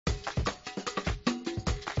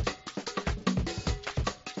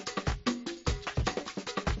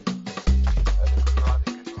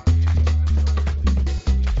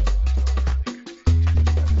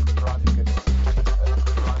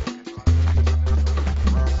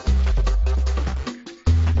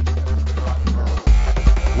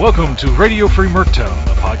Welcome to Radio Free Merctown,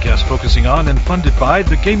 a podcast focusing on and funded by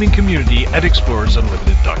the gaming community at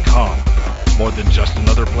ExplorersUnlimited.com. More than just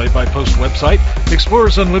another play-by-post website,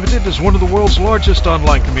 Explorers Unlimited is one of the world's largest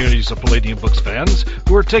online communities of Palladium Books fans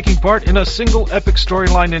who are taking part in a single epic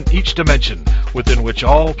storyline in each dimension, within which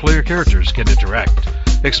all player characters can interact.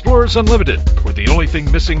 Explorers Unlimited, where the only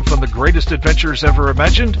thing missing from the greatest adventures ever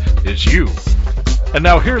imagined is you. And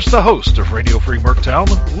now here's the host of Radio Free Merctown,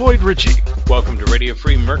 Lloyd Ritchie. Welcome to Radio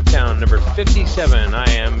Free Merctown number 57. I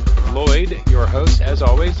am Lloyd, your host, as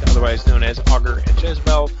always, otherwise known as Augur and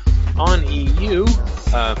Jezebel on EU,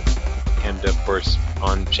 and of course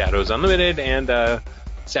on Shadows Unlimited and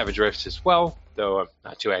Savage Rifts as well, though I'm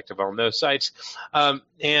not too active on those sites.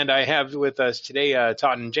 And I have with us today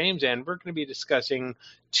Todd and James, and we're going to be discussing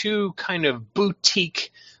two kind of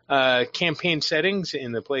boutique campaign settings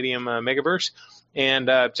in the Palladium Megaverse. And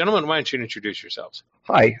gentlemen, why don't you introduce yourselves?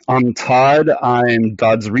 Hi, I'm Todd. I'm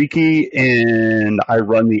Dodzriki, and I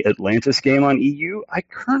run the Atlantis game on EU. I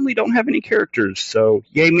currently don't have any characters, so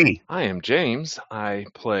yay me. I am James. I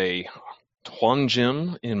play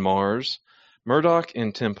Huangjim in Mars, Murdoch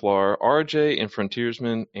in Templar, RJ in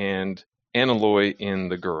Frontiersman, and Annaloy in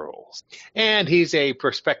The Girls. And he's a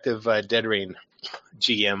prospective Dead Rain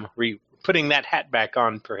GM, putting that hat back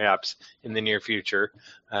on perhaps in the near future,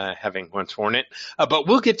 having once worn it. But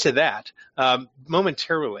we'll get to that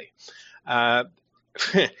momentarily. I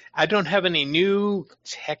don't have any new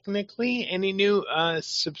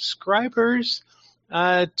subscribers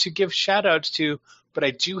to give shout-outs to, but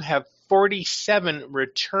I do have 47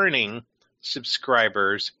 returning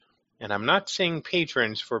subscribers, and I'm not saying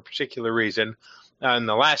patrons for a particular reason. In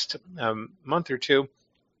the last month or two,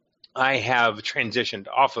 I have transitioned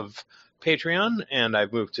off of Patreon, and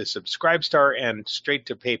I've moved to Subscribestar and straight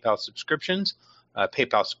to PayPal subscriptions.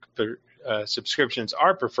 PayPal subscriptions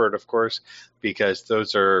are preferred, of course, because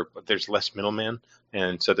there's less middleman,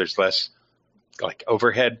 and so there's less like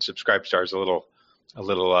overhead. Subscribestar is a little.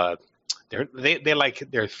 They like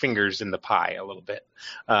their fingers in the pie a little bit,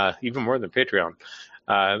 even more than Patreon.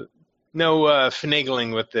 No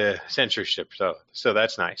finagling with the censorship, so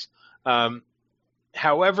that's nice.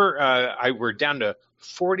 However, we're down to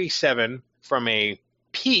 47 from a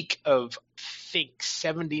peak of, I think,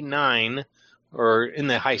 79 or in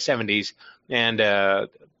the high 70s, and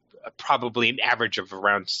probably an average of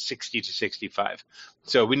around 60 to 65.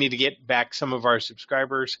 So we need to get back some of our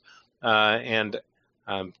subscribers and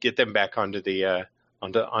get them back onto the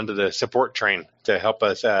support train to help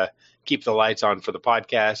us keep the lights on for the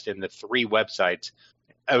podcast and the 3 websites.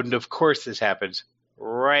 And of course, this happens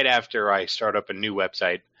right after I start up a new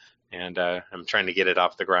website, and I'm trying to get it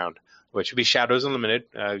off the ground, which would be Shadows Unlimited.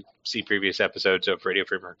 See previous episodes of Radio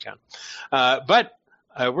Free Merctown. But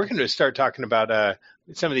we're going to start talking about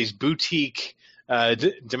some of these boutique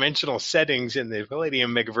dimensional settings in the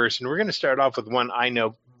Palladium Megaverse, and we're going to start off with one I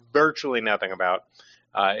know virtually nothing about.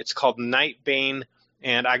 It's called Nightbane,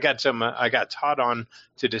 and I got Todd on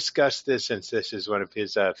to discuss this since this is one of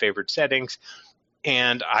his favorite settings,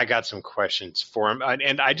 and I got some questions for him.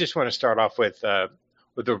 And I just want to start off with a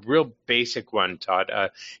real basic one, Todd.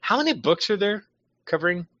 How many books are there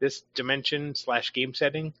covering this dimension/game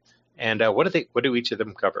setting, and what do each of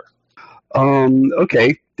them cover?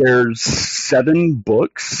 Okay, there's 7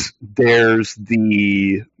 books. There's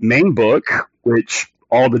the main book, which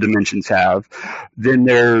all the dimensions have. Then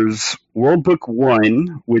there's World Book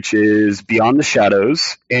 1, which is Beyond the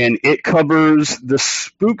Shadows, and it covers the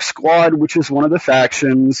Spook Squad, which is one of the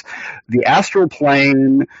factions, the Astral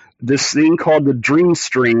Plane, this thing called the Dream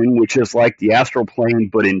Stream, which is like the Astral Plane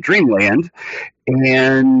but in Dreamland,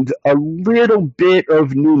 and a little bit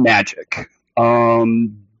of new magic.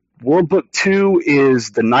 World Book 2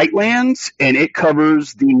 is the Nightlands, and it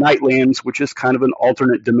covers the Nightlands, which is kind of an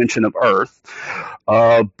alternate dimension of Earth.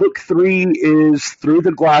 Book 3 is Through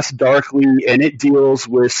the Glass Darkly, and it deals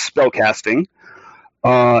with spellcasting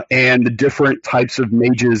and the different types of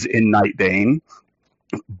mages in Nightbane.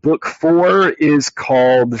 Book 4 is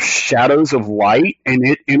called Shadows of Light, and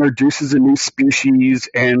it introduces a new species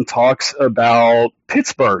and talks about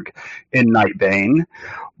Pittsburgh in Nightbane.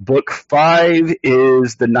 Book 5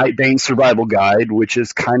 is the Nightbane Survival Guide, which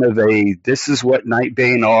is kind of this is what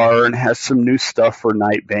Nightbane are, and has some new stuff for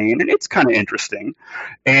Nightbane, and it's kind of interesting.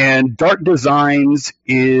 And Dark Designs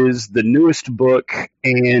is the newest book,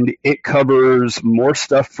 and it covers more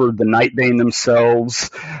stuff for the Nightbane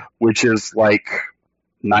themselves, which is like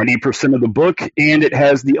 90% of the book, and it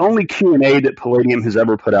has the only Q&A that Palladium has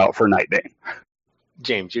ever put out for Nightbane.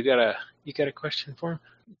 James, you got a question for him?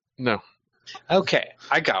 No. Okay,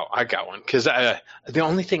 I got one, because the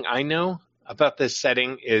only thing I know about this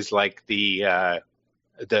setting is like the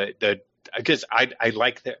because I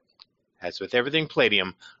like their, as with everything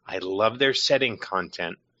Palladium, I love their setting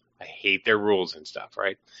content. I hate their rules and stuff,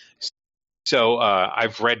 right? So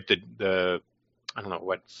I've read the I don't know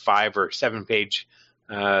what 5 or 7 page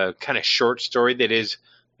kind of short story that is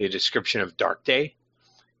the description of Dark Day,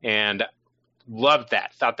 and loved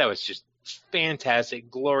that. Thought that was just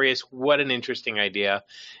fantastic, glorious. What an interesting idea.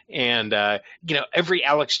 And every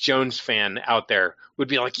Alex Jones fan out there would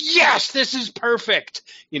be like, yes, this is perfect.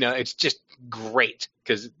 It's just great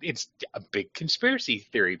because it's a big conspiracy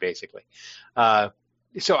theory, basically.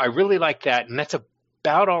 So I really like that, and that's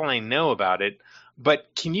about all I know about it. But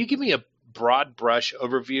can you give me a broad brush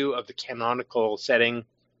overview of the canonical setting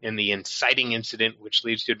and the inciting incident which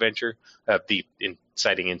leads to adventure? The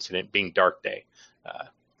inciting incident being Dark Day.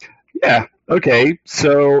 Yeah. Okay.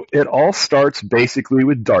 So it all starts basically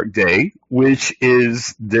with Dark Day, which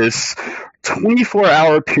is this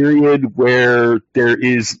 24-hour period where there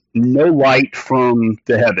is no light from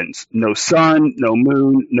the heavens. No sun, no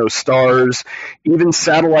moon, no stars. Even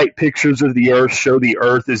satellite pictures of the Earth show the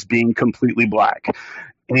Earth as being completely black.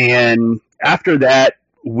 And after that,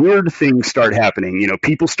 weird things start happening.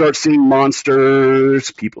 People start seeing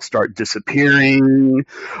monsters, people start disappearing,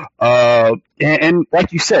 and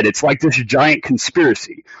like you said, it's like this giant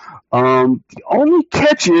conspiracy. The only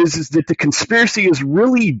catch is that the conspiracy is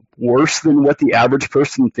really worse than what the average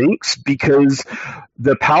person thinks, because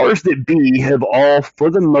the powers that be have all,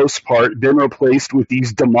 for the most part, been replaced with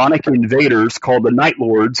these demonic invaders called the Night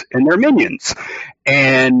Lords and their minions.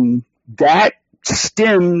 And that's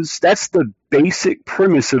the basic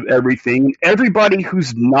premise of everything. Everybody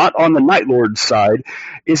who's not on the Night Lord side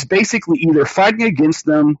is basically either fighting against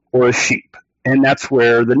them or a sheep. And that's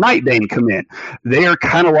where the Nightbane come in. They are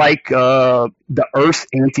kind of like the Earth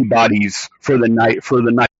antibodies for the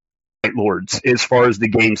Night Lords, as far as the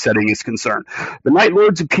game setting is concerned. The Night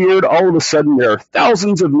Lords appeared. All of a sudden, there are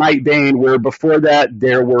thousands of Nightbane, where before that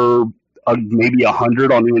there were maybe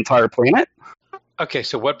 100 on the entire planet. Okay,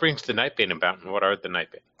 so what brings the Nightbane about, and what are the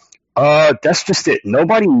Nightbane? That's just it.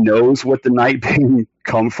 Nobody knows what the Nightbane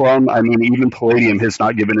come from. I mean, even Palladium has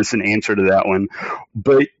not given us an answer to that one.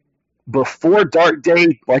 But before Dark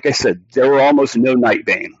Day, like I said, there were almost no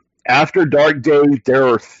Nightbane. After Dark Day, there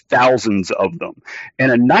are thousands of them.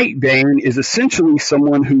 And a Nightbane is essentially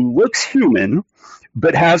someone who looks human,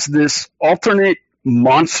 but has this alternate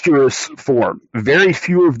monstrous form. Very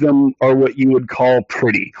few of them are what you would call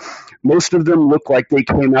pretty. Most of them look like they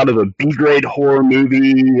came out of a B-grade horror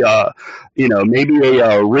movie, maybe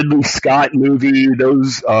a Ridley Scott movie.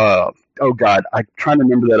 Those, oh God, I'm trying to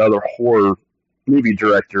remember that other horror movie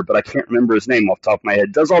director, but I can't remember his name off the top of my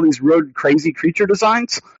head. Does all these road crazy creature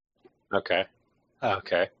designs. Okay.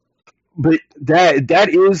 But that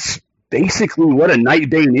is basically what a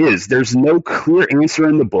Nightbane is. There's no clear answer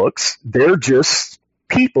in the books. They're just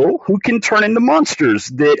people who can turn into monsters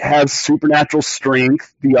that have supernatural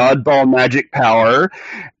strength, the oddball magic power,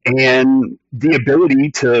 and the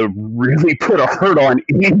ability to really put a hurt on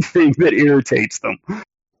anything that irritates them.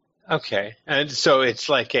 Okay, and so it's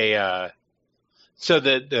like so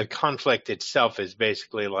the conflict itself is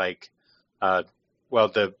basically like, the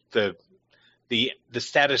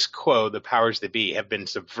status quo, the powers that be, have been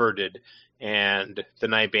subverted, and the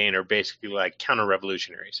Nightbane are basically like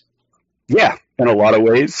counter-revolutionaries. Yeah, in a lot of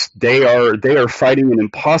ways. They are fighting an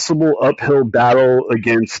impossible uphill battle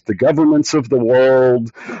against the governments of the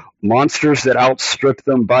world, monsters that outstrip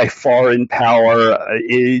them by far in power.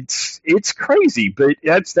 It's crazy, but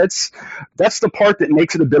that's the part that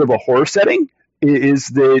makes it a bit of a horror setting, is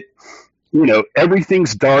that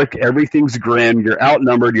everything's dark, everything's grim, you're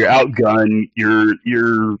outnumbered, you're outgunned,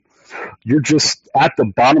 you're just at the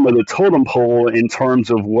bottom of the totem pole in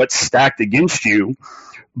terms of what's stacked against you.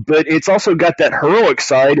 But it's also got that heroic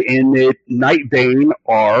side in that Nightbane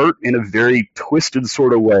are, in a very twisted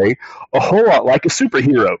sort of way, a whole lot like a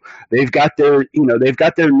superhero. They've got their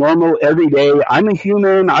normal everyday, I'm a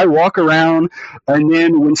human, I walk around, and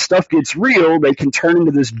then when stuff gets real, they can turn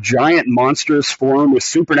into this giant monstrous form with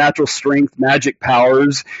supernatural strength, magic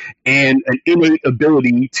powers, and an innate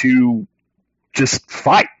ability to just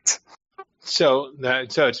fight. So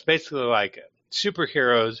it's basically like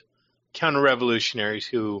superheroes, counter-revolutionaries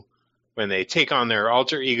who, when they take on their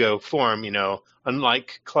alter ego form,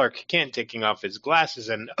 unlike Clark Kent taking off his glasses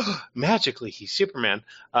and magically he's Superman,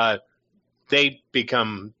 they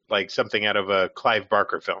become like something out of a Clive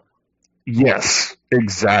Barker film. Yes,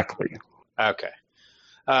 exactly. Okay.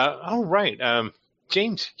 All right.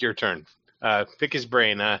 James, your turn. Pick his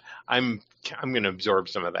brain. I'm going to absorb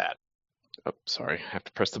some of that. Oh, sorry. I have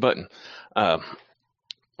to press the button.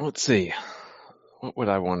 Let's see. What would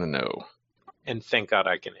I want to know? And thank God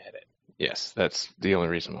I can edit. Yes, that's the only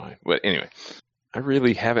reason why. But anyway, I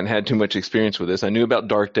really haven't had too much experience with this. I knew about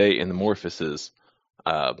Dark Day and the Morphuses,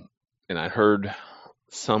 and I heard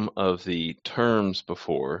some of the terms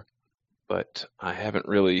before, but I haven't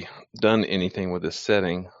really done anything with this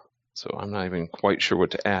setting, so I'm not even quite sure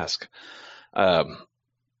what to ask.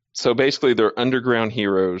 So basically, they're underground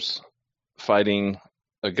heroes fighting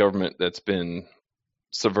a government that's been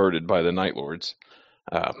subverted by the Night Lords.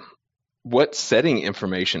 What setting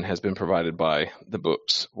information has been provided by the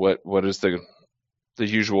books? What is the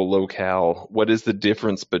usual locale? What is the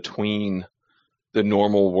difference between the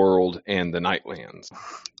normal world and the Nightlands?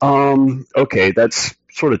 Okay, that's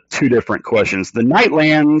sort of two different questions. The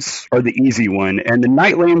Nightlands are the easy one, and the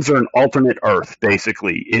Nightlands are an alternate Earth,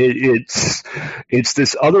 basically. It's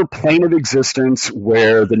this other plane of existence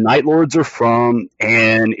where the Night Lords are from,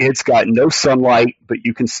 and it's got no sunlight, but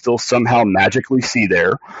you can still somehow magically see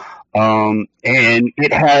there. And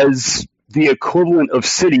it has the equivalent of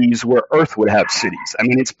cities where Earth would have cities. I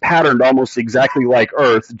mean, it's patterned almost exactly like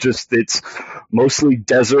Earth, just it's mostly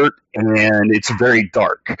desert and it's very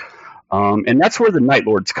dark. And that's where the Night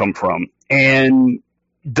Lords come from. And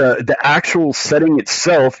the actual setting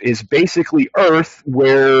itself is basically Earth,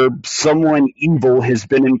 where someone evil has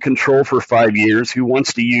been in control for 5 years who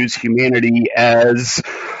wants to use humanity as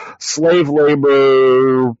slave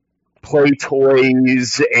labor, play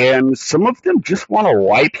toys, and some of them just want to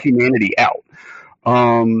wipe humanity out.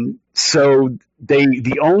 So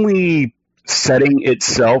the only setting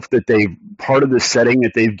itself part of the setting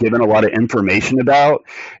that they've given a lot of information about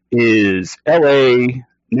is LA,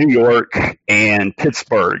 New York, and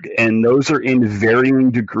Pittsburgh, and those are in varying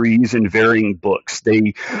degrees in varying books.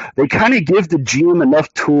 They kind of give the GM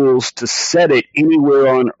enough tools to set it anywhere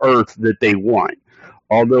on Earth that they want,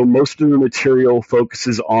 although most of the material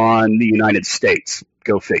focuses on the United States.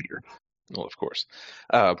 Go figure. Well, of course.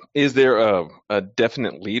 Is there a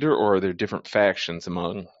definite leader, or are there different factions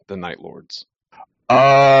among the Night Lords?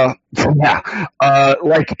 Yeah.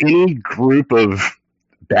 Like any group of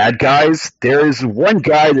bad guys, there is one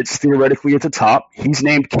guy that's theoretically at the top. He's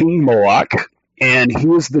named King Moloch, and he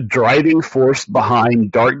is the driving force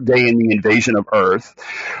behind Dark Day and the invasion of Earth.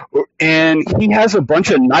 And he has a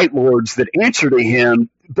bunch of Night Lords that answer to him,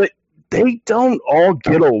 but they don't all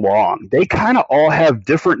get along. They kind of all have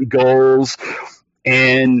different goals,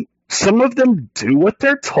 and some of them do what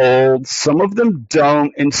they're told, some of them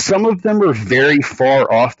don't, and some of them are very far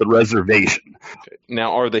off the reservation. Okay.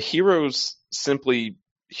 Now, are the heroes simply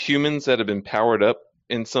humans that have been powered up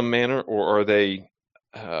in some manner, or are they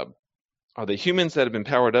humans that have been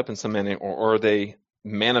powered up in some manner, or are they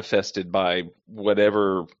manifested by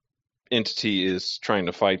whatever entity is trying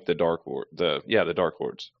to fight the Dark Lord? The Dark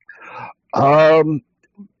Lords.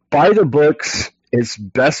 By the books, as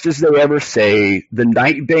best as they ever say, the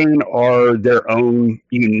Nightbane are their own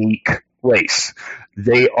unique race.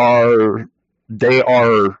 They are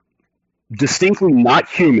distinctly not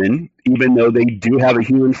human, even though they do have a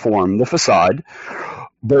human form, the facade,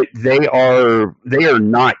 but they are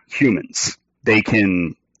not humans. They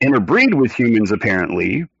can interbreed with humans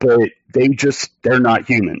apparently, but they're not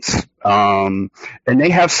humans. And they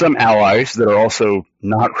have some allies that are also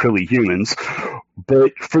not really humans.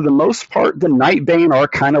 But for the most part, the Nightbane are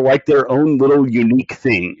kind of like their own little unique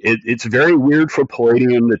thing. It's very weird for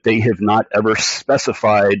Palladium that they have not ever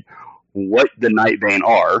specified what the Nightbane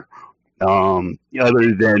are,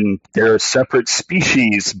 other than they're a separate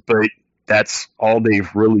species, but that's all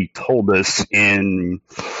they've really told us. Nightbane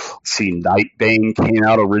came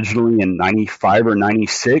out originally in 95 or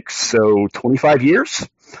 96, so 25 years.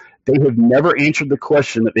 They have never answered the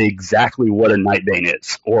question of exactly what a Nightbane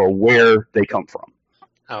is or where they come from.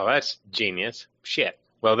 Oh, that's genius. Shit.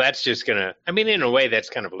 Well, that's just going to, in a way,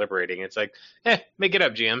 that's kind of liberating. It's like, make it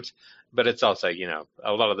up, GMs. But it's also,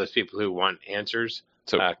 a lot of those people who want answers,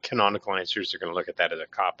 canonical answers, are going to look at that as a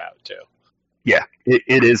cop-out, too. Yeah,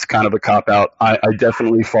 it is kind of a cop-out. I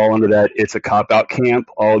definitely fall into that it's a cop-out camp,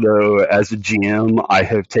 although as a GM, I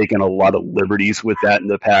have taken a lot of liberties with that in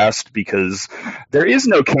the past because there is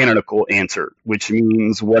no canonical answer, which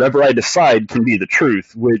means whatever I decide can be the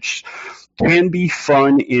truth, which can be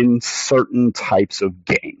fun in certain types of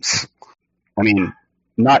games.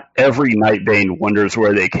 Not every Nightbane wonders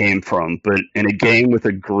where they came from, but in a game with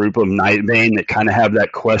a group of Nightbane that kind of have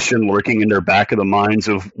that question lurking in their back of the minds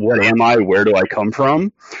of what am I, where do I come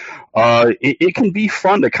from, it can be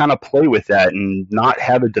fun to kind of play with that and not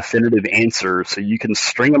have a definitive answer, so you can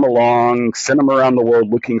string them along, send them around the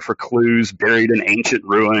world looking for clues buried in ancient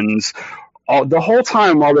ruins, the whole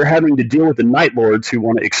time while they're having to deal with the Night Lords who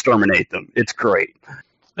want to exterminate them. It's great.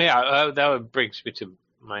 Yeah, that brings me to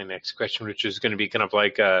my next question, which is going to be kind of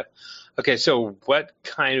like, okay, so what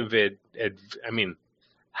kind of I mean,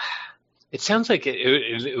 it sounds like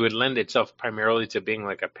it would lend itself primarily to being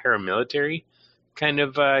like a paramilitary kind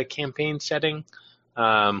of campaign setting,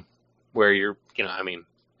 where you're, I mean,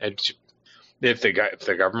 if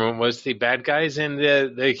the government was the bad guys and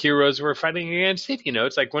the heroes were fighting against it,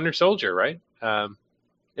 it's like Winter Soldier, right?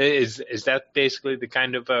 Is that basically the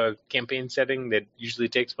kind of campaign setting that usually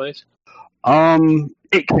takes place?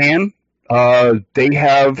 It can. They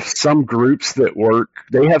have some groups that work.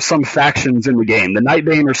 They have some factions in the game. The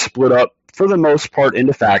Nightbane are split up for the most part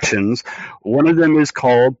into factions. One of them is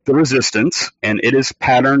called the Resistance, and it is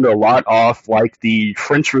patterned a lot off like the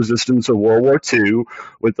French Resistance of World War II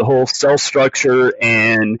with the whole cell structure,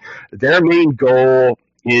 and their main goal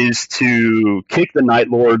is to kick the Night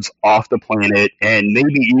Lords off the planet and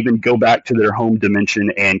maybe even go back to their home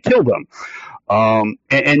dimension and kill them.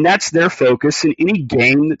 And that's their focus. And any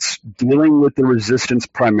game that's dealing with the Resistance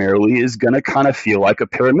primarily is going to kind of feel like a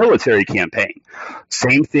paramilitary campaign.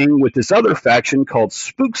 Same thing with this other faction called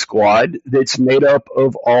Spook Squad that's made up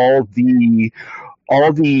of all the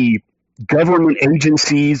government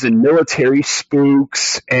agencies and military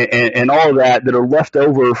spooks and all of that are left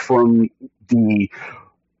over from the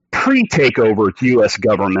pre-takeover U.S.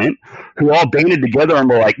 government, who all banded together and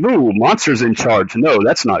were like, "Ooh, monsters in charge. No,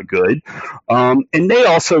 that's not good." And they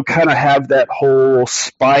also kind of have that whole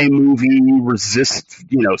spy movie,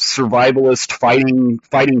 survivalist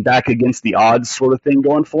fighting back against the odds sort of thing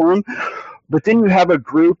going for them. But then you have a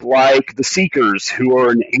group like the Seekers, who are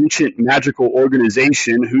an ancient magical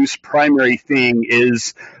organization whose primary thing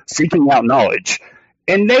is seeking out knowledge.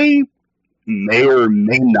 And they may or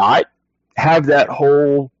may not have that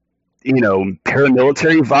whole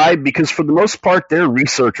paramilitary vibe, because for the most part, they're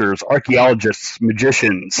researchers, archaeologists,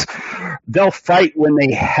 magicians. They'll fight when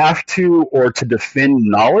they have to or to defend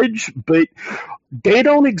knowledge, but they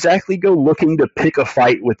don't exactly go looking to pick a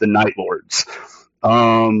fight with the Night Lords.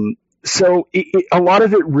 So a lot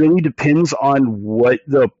of it really depends on what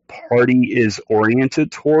the party is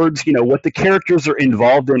oriented towards. What the characters are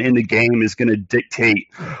involved in the game is going to dictate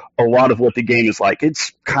a lot of what the game is like.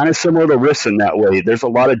 It's kind of similar to Risk in that way. There's a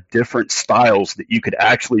lot of different styles that you could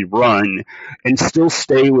actually run and still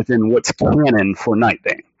stay within what's canon for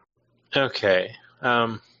Nightbane. Okay.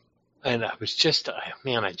 And I was just,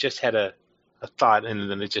 I just had a thought and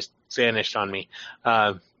then it just vanished on me.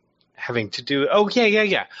 Having to do,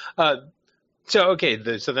 yeah. So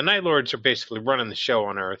the Night Lords are basically running the show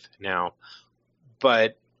on Earth now,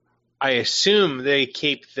 but I assume they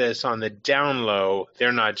keep this on the down low.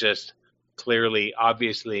 They're not just clearly,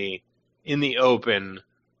 obviously, in the open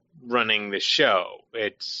running the show.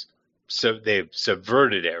 So they've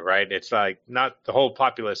subverted it, right? It's like not the whole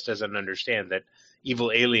populace doesn't understand that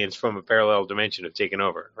evil aliens from a parallel dimension have taken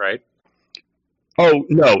over, right? Oh,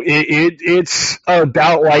 no, it's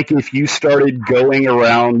about like if you started going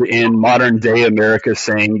around in modern day America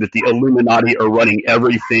saying that the Illuminati are running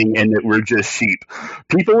everything and that we're just sheep.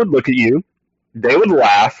 People would look at you, they would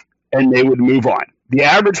laugh, and they would move on. The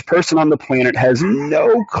average person on the planet has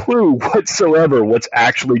no clue whatsoever what's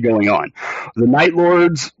actually going on. The Night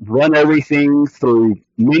Lords run everything through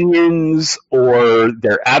minions or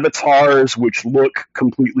their avatars, which look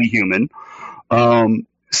completely human.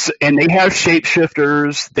 And they have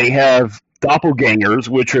shapeshifters, they have doppelgangers,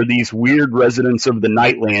 which are these weird residents of the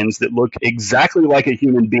Nightlands that look exactly like a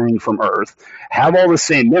human being from Earth, have all the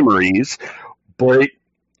same memories, but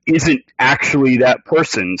isn't actually that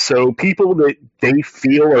person. So people that they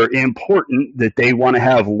feel are important, that they want to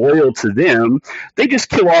have loyal to them, they just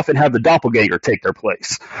kill off and have the doppelganger take their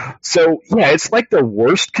place. So, yeah, it's like the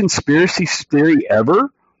worst conspiracy theory ever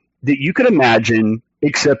that you could imagine,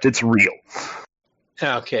 except it's real.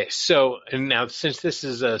 Okay, so and now since this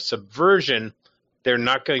is a subversion, they're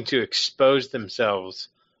not going to expose themselves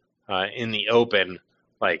in the open.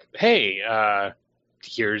 Like, hey,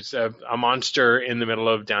 here's a monster in the middle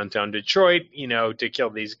of downtown Detroit, to kill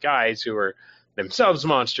these guys who are themselves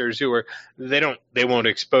monsters. They won't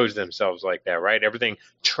expose themselves like that, right? Everything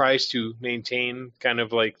tries to maintain kind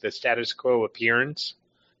of like the status quo appearance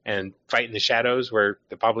and fight in the shadows where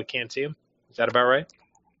the public can't see them. Is that about right?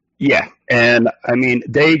 Yeah, and I mean,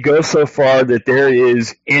 they go so far that there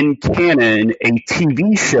is, in canon, a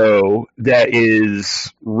TV show that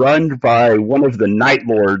is run by one of the Night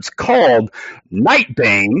Lords called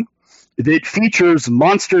Nightbane that features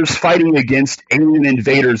monsters fighting against alien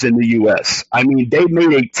invaders in the U.S. I mean, they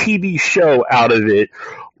made a TV show out of it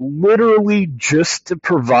literally just to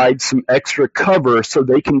provide some extra cover so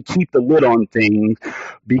they can keep the lid on things,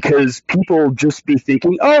 because people just be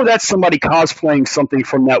thinking, oh, that's somebody cosplaying something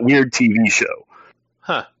from that weird TV show.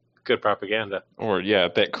 Huh. Good propaganda. Or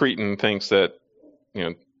that Cretan thinks that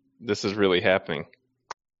this is really happening.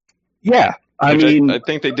 Yeah, I Which mean, I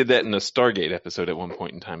think they did that in a Stargate episode at one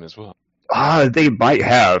point in time as well. they might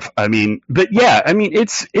have. I mean, but yeah, I mean,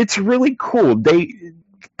 it's really cool.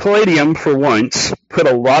 Palladium, for once, put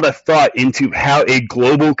a lot of thought into how a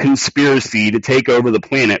global conspiracy to take over the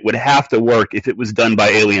planet would have to work if it was done by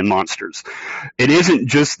alien monsters. It isn't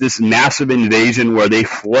just this massive invasion where they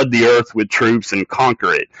flood the Earth with troops and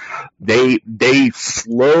conquer it. They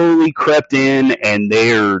slowly crept in, and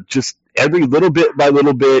they're just every little bit by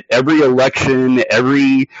little bit, every election,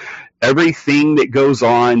 everything that goes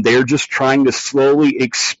on, they're just trying to slowly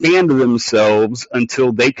expand themselves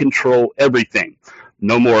until they control everything.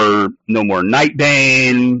 No more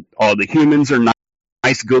Nightbane. All the humans are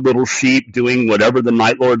nice, good little sheep doing whatever the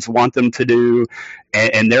Night Lords want them to do,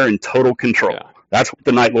 and they're in total control. Yeah. That's what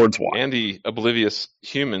the Night Lords want. And the oblivious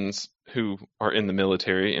humans who are in the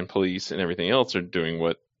military and police and everything else are doing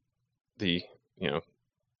what the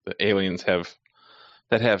aliens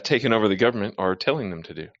that have taken over the government are telling them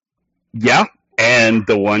to do. Yeah, and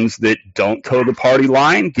the ones that don't toe the party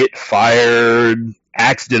line get fired,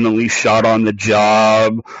 accidentally shot on the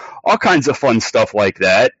job, all kinds of fun stuff like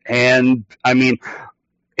that. And I mean,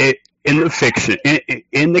 in the fiction,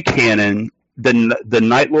 in the canon, the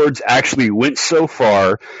Night Lords actually went so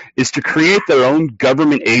far as to create their own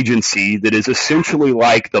government agency that is essentially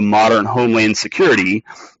like the modern Homeland Security,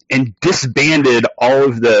 and disbanded all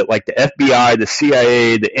of the FBI, the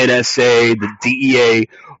CIA, the NSA, the DEA.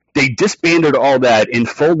 They disbanded all that and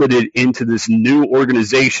folded it into this new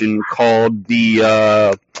organization called the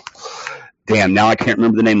now I can't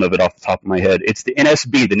remember the name of it off the top of my head. It's the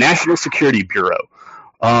NSB, the National Security Bureau.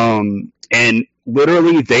 And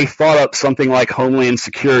literally they thought up something like Homeland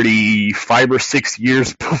Security 5 or 6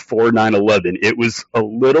 years before 9/11. It was a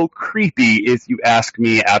little creepy, if you ask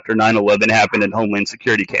me, after 9/11 happened and Homeland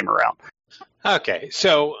Security came around. Okay,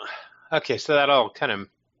 so that all kind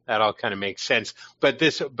of makes sense. But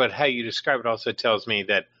how you describe it also tells me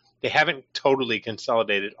that they haven't totally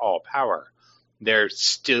consolidated all power. They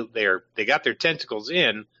got their tentacles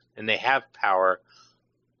in and they have power,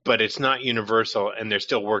 but it's not universal, and they're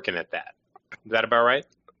still working at that. Is that about right?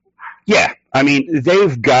 Yeah, I mean,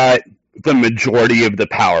 they've got the majority of the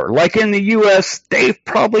power. Like in the U.S., they've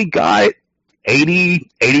probably got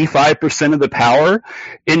 85% of the power.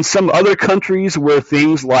 In some other countries where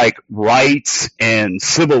things like rights and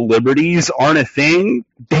civil liberties aren't a thing,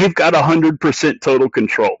 they've got 100% total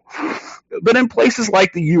control. But in places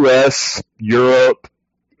like the U.S., Europe,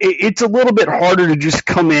 it's a little bit harder to just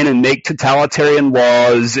come in and make totalitarian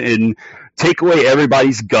laws and take away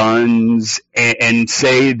everybody's guns and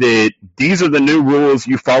say that these are the new rules,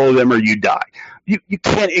 you follow them or you die. You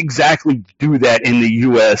can't exactly do that in the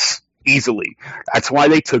U.S. easily. That's why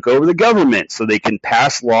they took over the government, so they can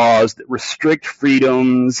pass laws that restrict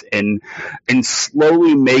freedoms and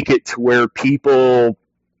slowly make it to where people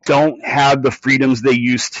don't have the freedoms they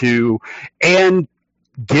used to and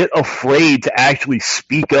get afraid to actually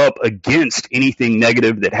speak up against anything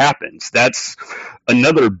negative that happens. That's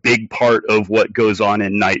another big part of what goes on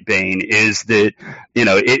in Nightbane, is that,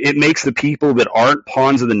 it makes the people that aren't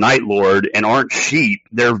pawns of the Night Lord and aren't sheep,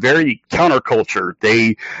 they're very counterculture.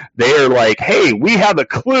 They are like, hey, we have a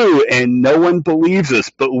clue and no one believes us,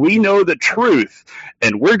 but we know the truth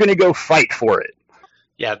and we're going to go fight for it.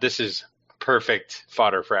 Yeah, this is perfect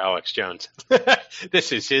fodder for Alex Jones.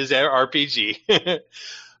 This is his RPG.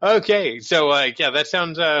 Okay, so that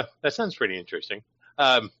sounds pretty interesting.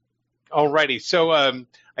 Alrighty, so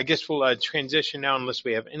I guess we'll transition now, unless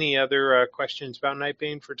we have any other questions about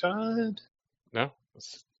Nightbane for Todd. No,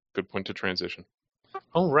 that's a good point to transition.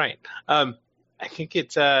 All right. I think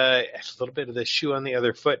it's a little bit of the shoe on the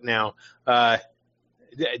other foot now.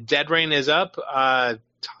 Dead Rain is up.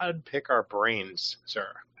 Todd, pick our brains, sir.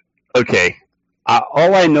 Okay.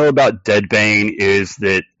 All I know about Deadbane is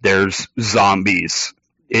that there's zombies.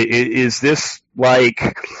 Is this like,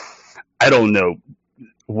 I don't know,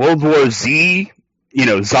 World War Z,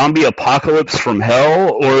 zombie apocalypse from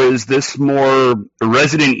hell? Or is this more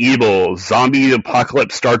Resident Evil, zombie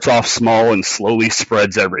apocalypse starts off small and slowly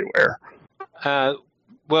spreads everywhere? Well,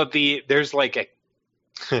 there's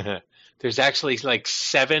there's actually like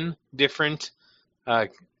 7 different,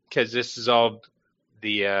 because this is all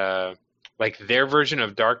the their version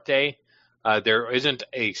of Dark Day. There isn't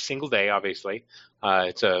a single day, obviously.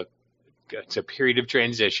 It's a period of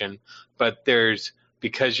transition, but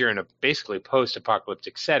because you're in a basically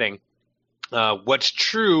post-apocalyptic setting, what's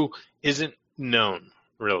true isn't known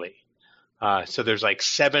really. So there's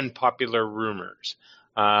 7 popular rumors,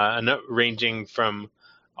 ranging from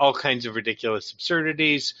all kinds of ridiculous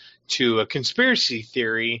absurdities to a conspiracy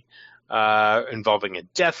theory involving a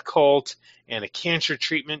death cult and a cancer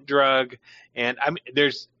treatment drug. And I mean,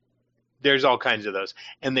 there's all kinds of those.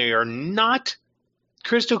 And they are not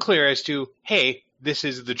crystal clear as to, hey, this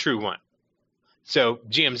is the true one. So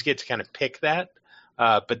GMs get to kind of pick that.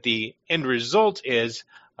 But the end result is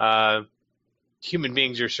human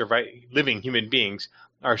beings are living human beings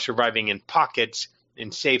are surviving in pockets,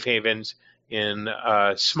 in safe havens, in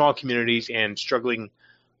small communities, and struggling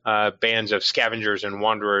bands of scavengers and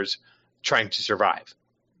wanderers trying to survive.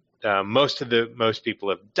 Most people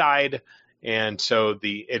have died, and so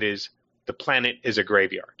the planet is a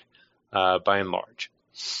graveyard by and large.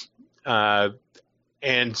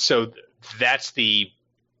 And so that's the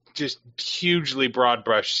just hugely broad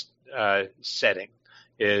brush setting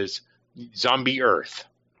is zombie Earth.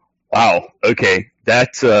 Wow. Okay.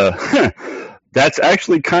 That's that's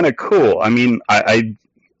actually kind of cool. I mean, I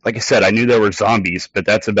like I said, I knew there were zombies, but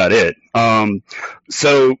that's about it.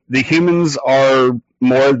 So the humans are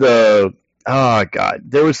more oh God,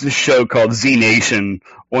 there was this show called Z Nation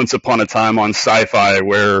once upon a time on Sci-Fi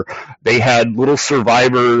where they had little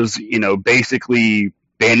survivors, basically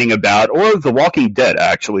banding about, or The Walking Dead,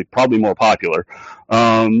 actually, probably more popular.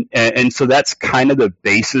 And so that's kind of the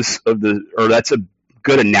basis or that's a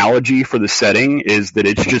good analogy for the setting, is that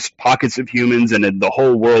it's just pockets of humans and the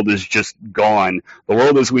whole world is just gone. The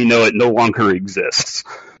world as we know it no longer exists.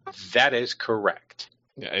 That is correct.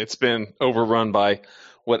 Yeah, it's been overrun by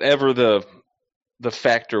whatever the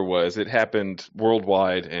factor was. It happened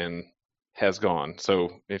worldwide and has gone.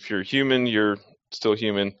 So if you're human, you're still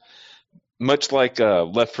human. Much like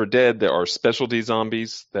Left 4 Dead, there are specialty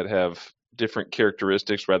zombies that have different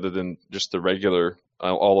characteristics rather than just the regular,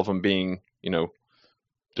 all of them being,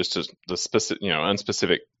 just the specific,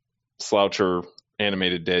 unspecific sloucher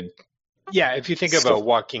animated dead. Yeah, if you think about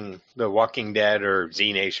The Walking Dead or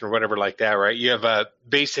Z Nation or whatever like that, right? You have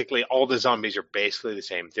basically all the zombies are basically the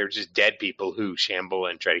same. They're just dead people who shamble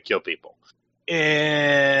and try to kill people.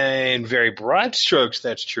 In very broad strokes,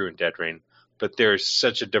 that's true in Dead Rain, but there's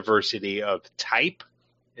such a diversity of type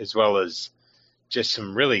as well as just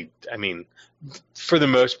some really, I mean, for the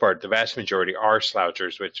most part, the vast majority are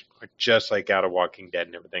slouchers, which are just like out of Walking Dead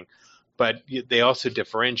and everything. But they also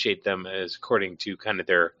differentiate them as according to kind of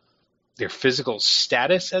their physical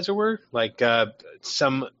status, as it were. Like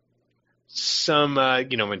some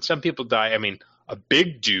when some people die, I mean, a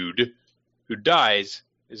big dude who dies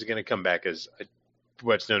is going to come back as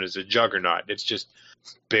what's known as a juggernaut. It's just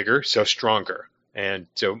bigger, so stronger, and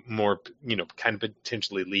so more, kind of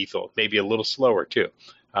potentially lethal, maybe a little slower too.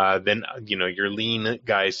 Then your lean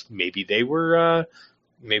guys, maybe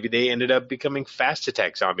they ended up becoming fast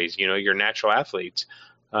attack zombies. Your natural athletes,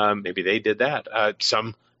 maybe they did that.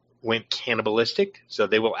 Some went cannibalistic, so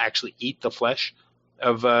they will actually eat the flesh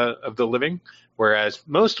of the living, whereas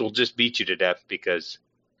most will just beat you to death because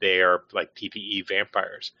they are like PPE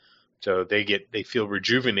vampires. So they feel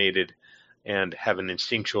rejuvenated and have an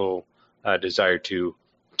instinctual desire to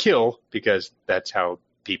kill because that's how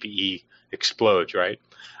PPE explodes, right?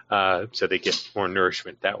 So they get more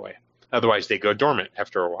nourishment that way. Otherwise, they go dormant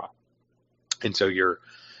after a while. And so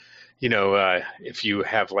if you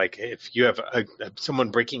have someone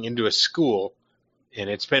breaking into a school and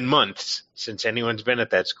it's been months since anyone's been at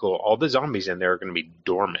that school, all the zombies in there are going to be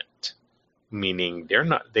dormant, meaning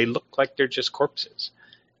they look like they're just corpses.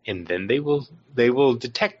 And then they will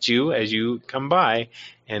detect you as you come by,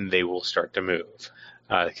 and they will start to move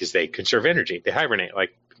because they conserve energy. They hibernate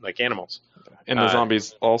like animals. And the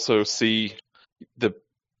zombies also see the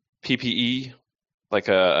PPE like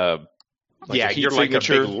a heat you're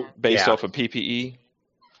signature like a big, based off of PPE.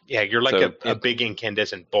 Yeah, you're like a big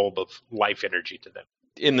incandescent bulb of life energy to them.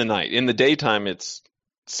 In the night. In the daytime, it's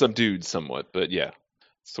subdued somewhat, but yeah,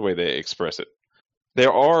 it's the way they express it.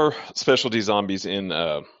 There are specialty zombies in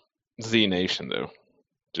Z Nation, though.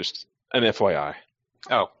 Just an FYI.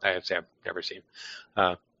 Oh, I've never seen.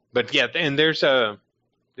 But yeah, and there's a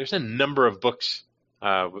number of books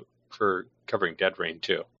for covering Dead Rain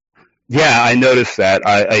too. Yeah, I noticed that.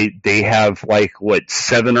 They have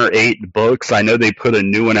 7 or 8 books. I know they put a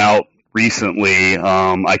new one out recently.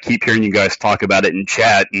 I keep hearing you guys talk about it in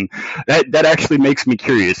chat, and that actually makes me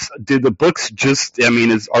curious. Did the books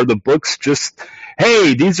are the books just,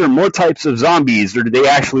 hey, these are more types of zombies, or do they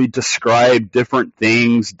actually describe different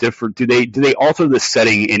things? Do they alter the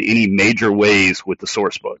setting in any major ways with the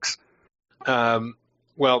source books?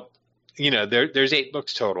 Well, there's 8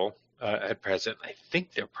 books total at present. I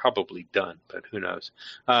think they're probably done, but who knows?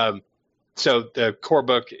 So the core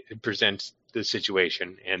book presents the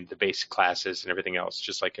situation and the basic classes and everything else,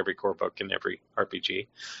 just like every core book in every RPG.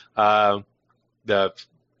 The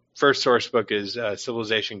first source book is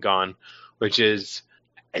Civilization Gone, which is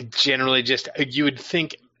generally just, you would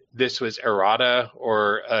think this was errata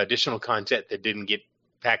or additional content that didn't get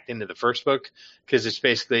packed into the first book, because it's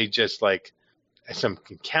basically just like some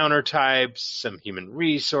counter types, some human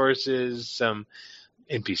resources, some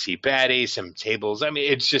NPC baddies, some tables. I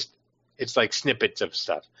mean, it's like snippets of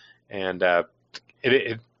stuff, and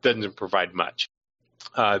it doesn't provide much.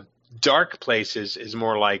 Dark Places is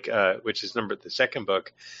more like, which is the second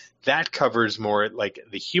book, that covers more like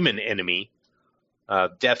the human enemy,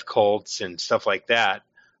 death cults and stuff like that.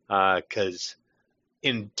 Because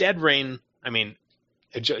in Dead Rain, I mean,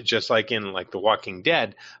 just like in like The Walking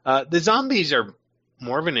Dead, the zombies are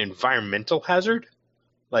more of an environmental hazard.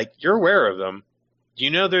 Like, you're aware of them, you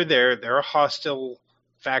know they're there, they're a hostile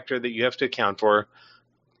factor that you have to account for,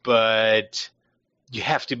 but you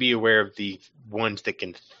have to be aware of the ones that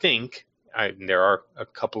can think. There are a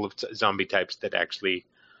couple of zombie types that actually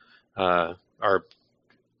are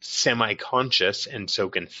semi-conscious and so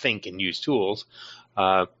can think and use tools.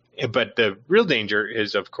 But the real danger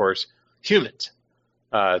is, of course, humans.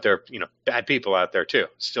 There are, bad people out there too,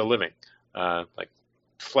 still living, like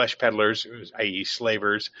flesh peddlers, i.e.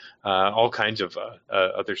 slavers, all kinds of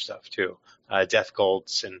other stuff too, death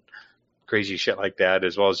cults and crazy shit like that,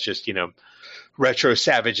 as well as just, retro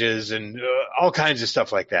savages and all kinds of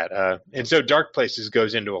stuff like that. And so Dark Places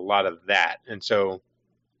goes into a lot of that. And so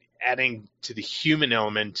adding to the human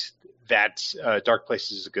element, that's Dark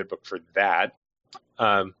Places is a good book for that.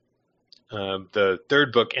 The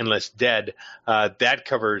third book, Endless Dead, that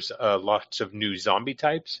covers lots of new zombie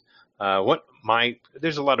types.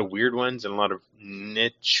 There's a lot of weird ones and a lot of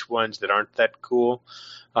niche ones that aren't that cool.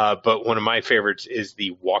 But one of my favorites is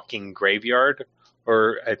the Walking Graveyard,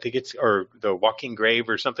 or the Walking Grave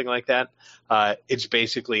or something like that. It's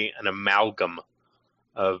basically an amalgam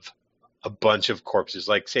of a bunch of corpses.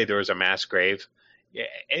 Like, say there was a mass grave,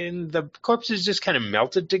 and the corpses just kind of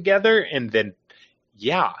melted together, and then,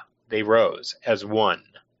 they rose as one,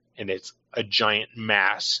 and it's a giant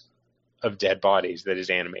mass of dead bodies that is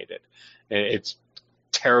animated. And it's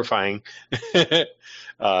terrifying. And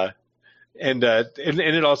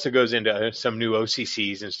it also goes into some new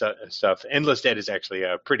OCCs and stuff. Endless Dead is actually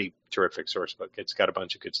a pretty terrific source book. It's got a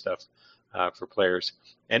bunch of good stuff for players.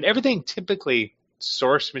 And everything typically,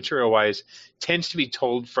 source material-wise, tends to be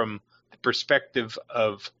told from the perspective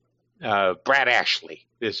of Brad Ashley,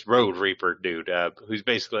 this Road Reaper dude, who's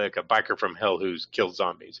basically like a biker from hell who's killed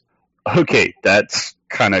zombies. Okay, that's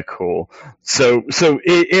kind of cool. So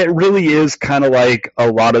it really is kind of like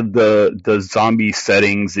a lot of the zombie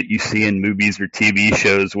settings that you see in movies or TV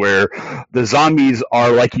shows, where the zombies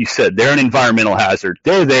are, like you said, they're an environmental hazard.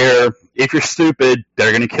 They're there. If you're stupid,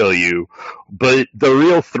 they're going to kill you. But the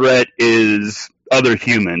real threat is other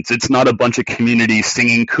humans. It's not a bunch of communities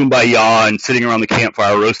singing Kumbaya and sitting around the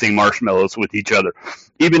campfire roasting marshmallows with each other.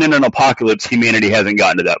 Even in an apocalypse, humanity hasn't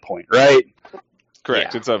gotten to that point, right?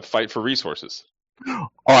 Correct. Yeah. It's a fight for resources.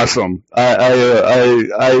 Awesome. Okay.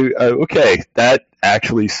 That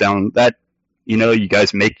actually sounds that. You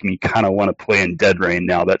guys make me kind of want to play in Dead Rain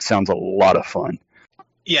now. That sounds a lot of fun.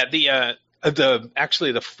 Yeah.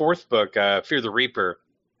 The fourth book, Fear the Reaper,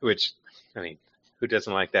 which, I mean, who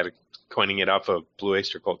doesn't like that? Coining it off a Blue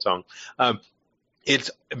Oyster Cult song.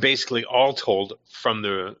 It's basically all told from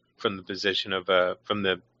the position of from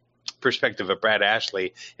the perspective of Brad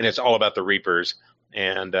Ashley, and it's all about the Reapers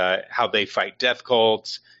and how they fight death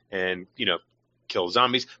cults and kill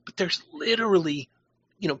zombies. But there's literally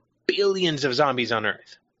billions of zombies on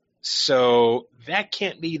Earth, so that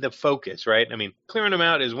can't be the focus, right? I mean, clearing them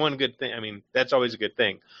out is one good thing. I mean, that's always a good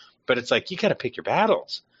thing, but it's like you got to pick your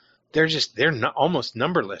battles. They're not almost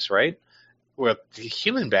numberless, right? Well, the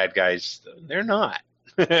human bad guys, they're not.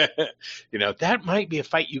 That might be a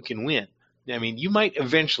fight you can win. I mean, you might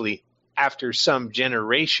eventually, after some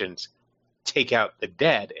generations, take out the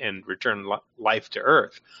dead and return life to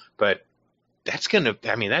Earth. But that's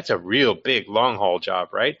a real big long haul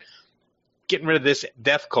job, right? Getting rid of this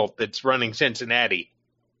death cult that's running Cincinnati,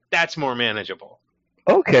 that's more manageable.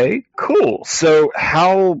 Okay, cool. So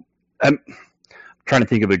how... trying to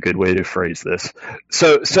think of a good way to phrase this.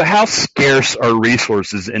 So how scarce are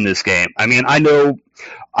resources in this game? I mean, I know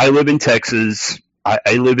I live in Texas.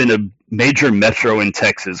 I live in a major metro in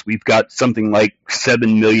Texas. We've got something like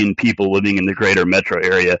 7 million people living in the greater metro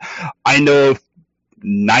area. I know if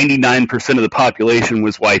 99% of the population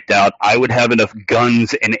was wiped out, I would have enough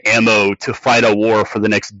guns and ammo to fight a war for the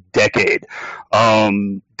next decade.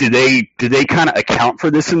 Do they kind of account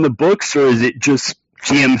for this in the books, or is it just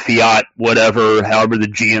GM fiat, whatever, however the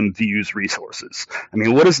GM views resources. I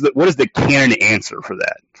mean, what is the canon answer for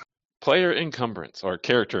that? Player encumbrance or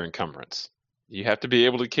character encumbrance. You have to be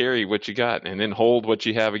able to carry what you got and then hold what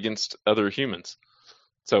you have against other humans.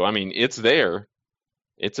 So, I mean, it's there,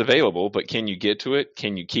 it's available, but can you get to it?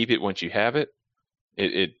 Can you keep it once you have it?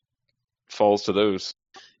 It falls to those.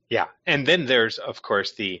 Yeah, and then there's, of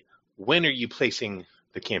course, when are you placing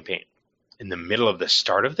the campaign? In the middle of the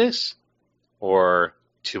start of this? Or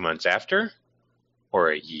 2 months after?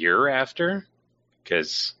 Or a year after?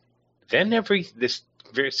 Because then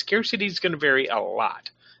scarcity is going to vary a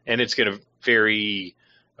lot. And it's going to vary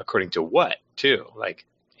according to what, too? Like,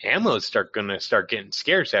 ammo is going to start getting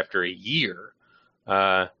scarce after a year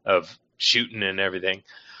of shooting and everything.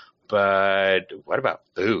 But what about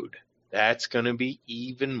food? That's going to be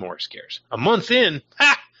even more scarce. A month in,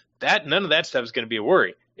 none of that stuff is going to be a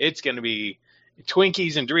worry. It's going to be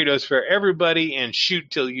Twinkies and Doritos for everybody, and shoot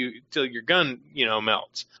till your gun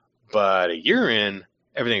melts. But a year in,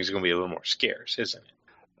 everything's going to be a little more scarce, isn't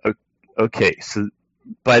it? Okay, so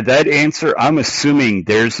by that answer, I'm assuming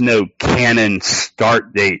there's no canon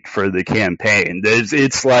start date for the campaign.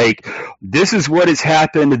 It's like, this is what has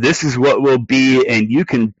happened, this is what will be, and you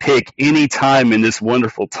can pick any time in this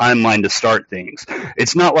wonderful timeline to start things.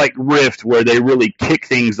 It's not like Rift, where they really kick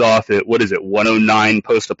things off at, 109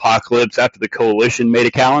 post-apocalypse after the Coalition made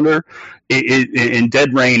a calendar. In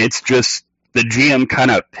Dead Rain, it's just the GM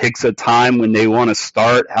kind of picks a time when they want to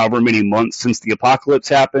start, however many months since the apocalypse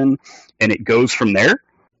happened, and it goes from there?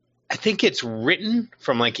 I think it's written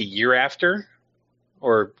from like a year after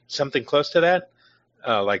or something close to that,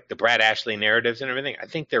 like the Brad Ashley narratives and everything. I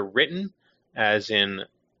think they're written as in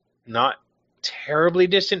not terribly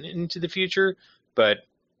distant into the future, but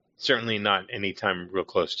certainly not any time real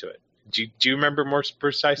close to it. Do you remember more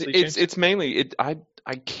precisely, James? It's mainly, I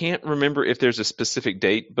can't remember if there's a specific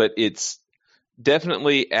date, but it's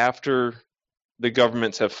definitely after the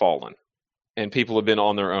governments have fallen and people have been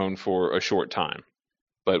on their own for a short time.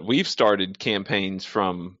 But we've started campaigns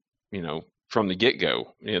from the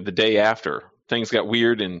get-go. The day after things got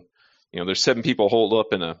weird, and there's 7 people holed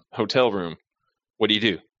up in a hotel room. What do you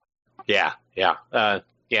do? Yeah.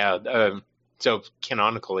 So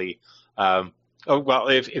canonically,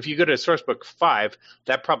 if you go to Sourcebook 5,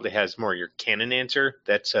 that probably has more your canon answer.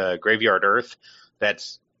 That's Graveyard Earth.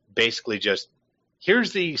 That's basically just,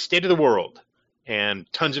 here's the state of the world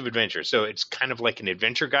and tons of adventure. So it's kind of like an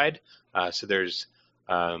adventure guide. So there's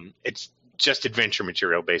it's just adventure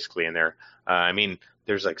material basically in there.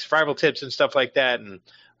 There's like survival tips and stuff like that, and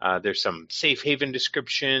there's some safe haven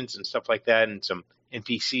descriptions and stuff like that, and some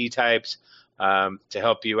NPC types to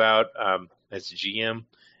help you out as a GM.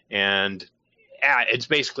 And it's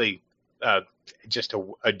basically just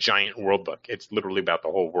a giant world book. It's literally about the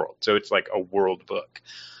whole world. So it's like a world book.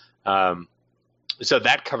 So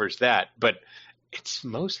that covers that, but it's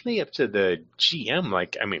mostly up to the GM,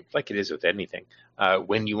 like it is with anything,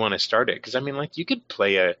 when you want to start it. Because you could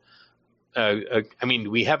play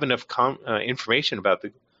we have enough information about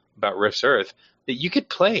Rift's Earth that you could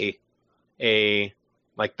play the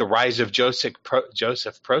Rise of Joseph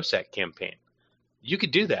Prosek campaign. You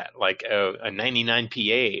could do that, like a 99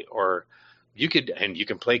 PA, or you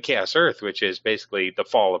can play Chaos Earth, which is basically the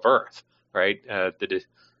fall of Earth, right?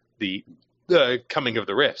 The coming of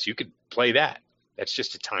the Rifts. You could play that. That's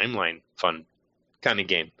just a timeline fun kind of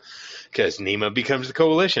game, because Nema becomes the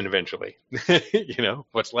Coalition eventually.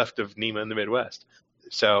 What's left of Nema in the Midwest.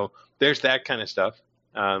 So there's that kind of stuff.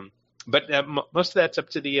 But most of that's up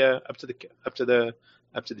to the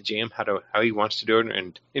GM how he wants to do it,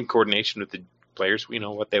 and in coordination with the players,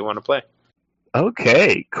 what they want to play.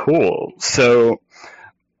 Okay, cool. So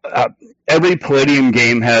every Palladium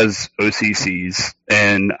game has OCCs,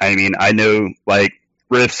 and I know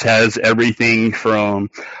Rifts has everything from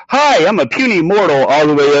 "Hi, I'm a puny mortal" all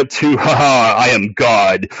the way up to "Haha, I am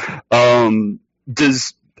God." I'm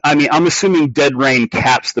assuming Dead Rain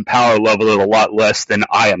caps the power level at a lot less than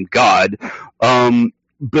 "I am God,"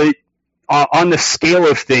 but on the scale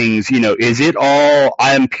of things, is it all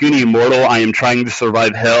 "I am puny mortal, I am trying to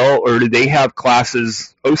survive hell," or do they have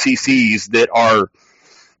classes, OCCs, that are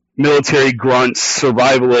military grunts,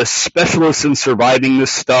 survivalists, specialists in surviving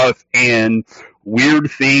this stuff, and weird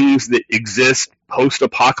things that exist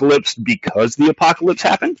post-apocalypse because the apocalypse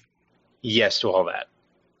happened? Yes to all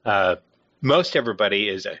that. Most everybody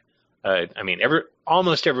is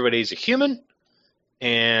almost everybody is a human,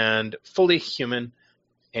 and fully human,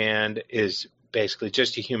 and is basically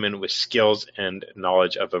just a human with skills and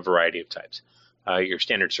knowledge of a variety of types. Your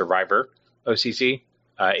standard survivor OCC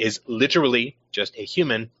is literally just a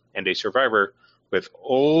human and a survivor with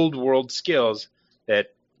old world skills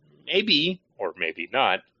that maybe or maybe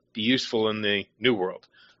not be useful in the new world.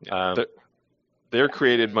 They're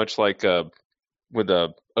created much like with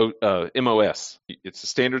a MOS. It's a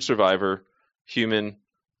standard survivor, human,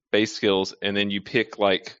 base skills, and then you pick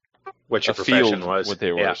like what your a profession field, was. what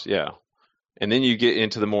they were. Yeah. And then you get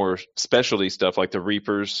into the more specialty stuff like the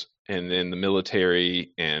Reapers and then the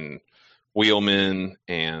military and wheelmen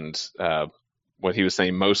and what he was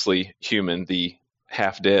saying, mostly human, the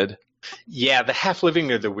half dead. Yeah, the half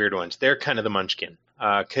living are the weird ones. They're kind of the munchkin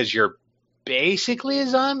because you're basically a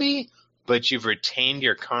zombie, but you've retained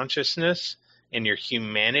your consciousness and your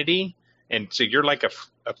humanity, and so you're like a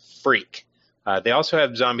freak. They also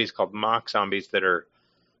have zombies called mock zombies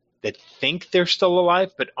that think they're still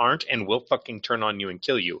alive but aren't, and will fucking turn on you and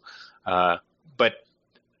kill you. But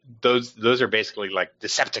those are basically like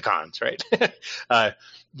Decepticons, right?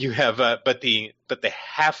 You have, but the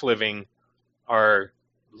half living are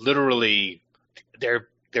literally they're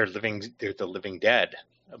the living dead,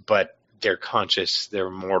 but they're conscious, they're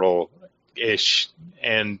mortal-ish,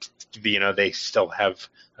 and they still have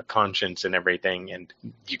a conscience and everything, and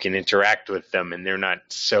you can interact with them, and they're not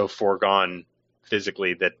so foregone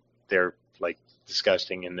physically that they're like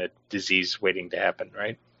disgusting and a disease waiting to happen,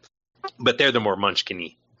 right? But they're the more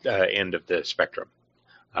munchkin-y end of the spectrum.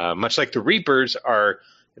 Much like the Reapers are,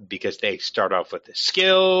 because they start off with the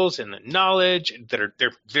skills and the knowledge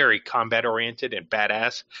they're very combat oriented and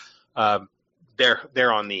badass.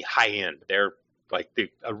 They're on the high end. They're like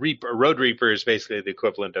a road reaper is basically the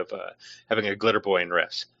equivalent of having a glitter boy in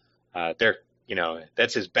Rifts. They're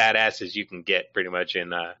that's as badass as you can get pretty much in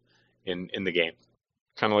the game.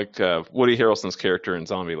 Kind of like Woody Harrelson's character in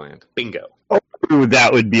Zombieland. Bingo. Oh,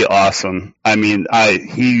 that would be awesome. I mean,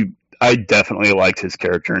 I definitely liked his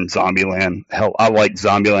character in Zombieland. Hell, I like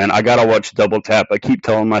Zombieland. I gotta watch Double Tap. I keep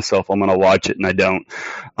telling myself I'm gonna watch it, and I don't.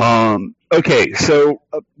 Okay, so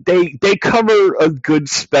they cover a good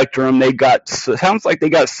spectrum. Sounds like they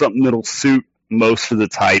got something that'll suit most of the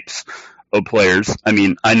types of players. I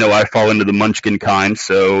mean, I know I fall into the Munchkin kind,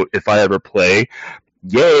 so if I ever play,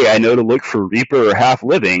 yay, I know to look for Reaper or Half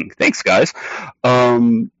Living. Thanks, guys.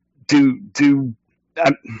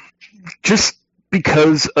 Just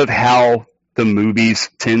because of how the movies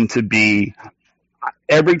tend to be,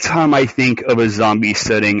 every time I think of a zombie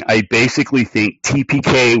setting, I basically think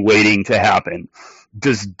TPK waiting to happen.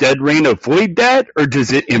 Does Dead Rain avoid that, or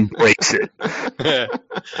does it embrace it?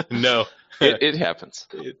 No. It happens.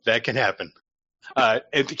 That can happen.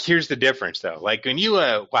 Here's the difference, though. Like when you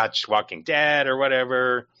watch Walking Dead or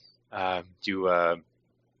whatever,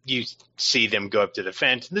 you see them go up to the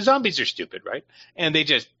fence. The zombies are stupid, right? And they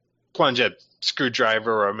just plunge a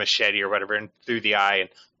screwdriver or a machete or whatever in through the eye, and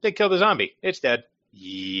they kill the zombie. It's dead.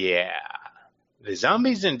 Yeah. The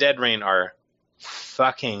zombies in Dead Rain are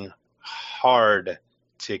fucking hard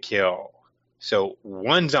to kill. So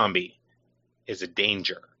one zombie is a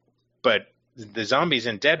danger. But the zombies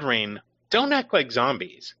in Dead Rain don't act like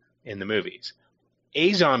zombies in the movies.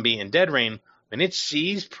 A zombie in Dead Rain, when it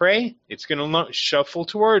sees prey, it's going to shuffle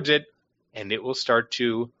towards it, and it will start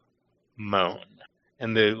to moan.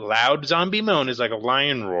 And the loud zombie moan is like a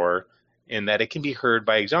lion roar in that it can be heard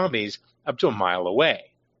by zombies up to a mile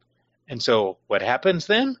away. And so what happens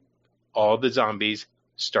then? All the zombies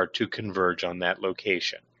start to converge on that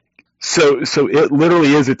location. So it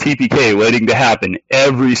literally is a TPK waiting to happen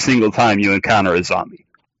every single time you encounter a zombie.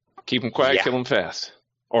 Keep them quiet, kill them fast.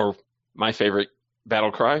 Or my favorite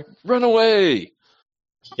battle cry, run away.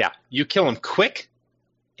 Yeah, you kill them quick,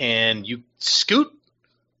 and you scoot,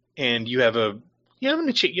 and you have a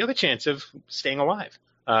chance of staying alive.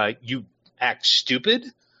 You act stupid.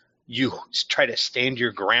 You try to stand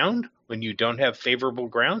your ground when you don't have favorable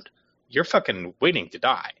ground. You're fucking waiting to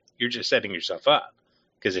die. You're just setting yourself up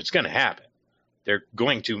because it's going to happen. They're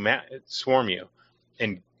going to swarm you,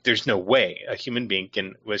 and there's no way a human being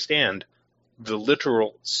can withstand the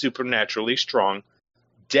literal supernaturally strong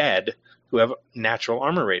dead who have natural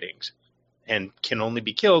armor ratings and can only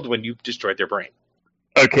be killed when you've destroyed their brain.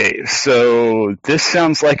 Okay, so this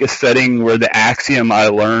sounds like a setting where the axiom I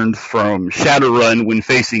learned from Shadowrun when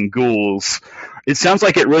facing ghouls, it sounds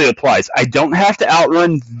like it really applies. I don't have to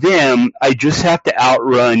outrun them, I just have to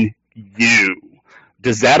outrun you.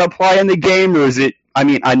 Does that apply in the game, or is it, I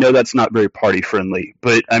mean, I know that's not very party-friendly,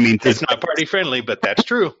 but I mean... It's not party-friendly, but that's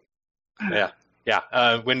true. Yeah.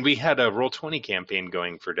 When we had a Roll20 campaign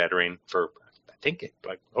going for Dead Rain for, I think,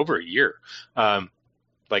 like over a year,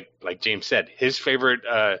 like James said, his favorite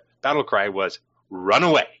battle cry was "Run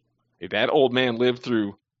away." That old man lived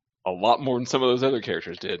through a lot more than some of those other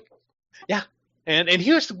characters did. Yeah, and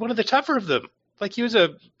he was one of the tougher of them. Like he was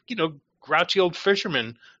a grouchy old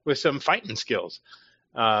fisherman with some fighting skills.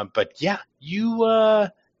 But yeah, you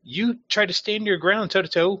try to stand your ground toe to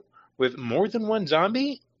toe with more than one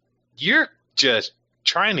zombie, you're just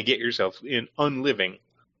trying to get yourself in unliving.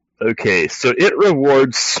 Okay, so it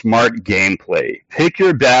rewards smart gameplay. Pick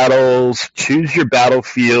your battles, choose your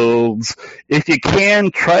battlefields. If you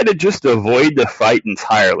can, try to just avoid the fight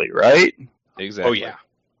entirely, right? Exactly.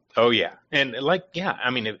 Oh yeah. And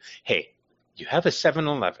hey, you have a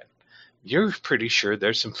 7-Eleven. You're pretty sure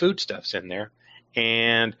there's some foodstuffs in there.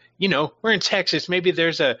 And, we're in Texas. Maybe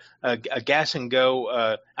there's a gas and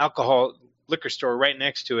go alcohol liquor store right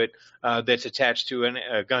next to it that's attached to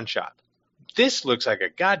a gun shop. This looks like a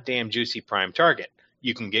goddamn juicy prime target.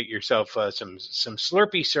 You can get yourself some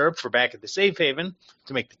Slurpee syrup for back at the safe haven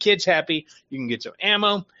to make the kids happy. You can get some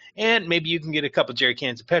ammo, and maybe you can get a couple jerry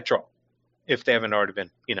cans of petrol if they haven't already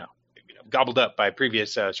been, gobbled up by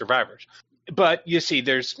previous survivors. But you see,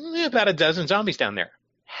 there's about a dozen zombies down there.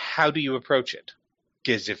 How do you approach it?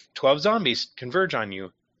 Because if 12 zombies converge on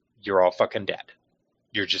you, you're all fucking dead.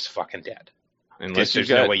 You're just fucking dead. Unless you've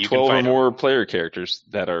got 12 or more player characters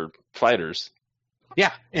that are fighters.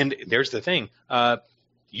 Yeah, and there's the thing.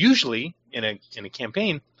 Usually, in a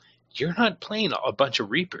campaign, you're not playing a bunch of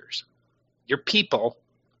Reapers. You're people,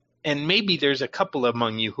 and maybe there's a couple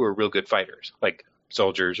among you who are real good fighters, like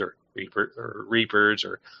soldiers or Reapers,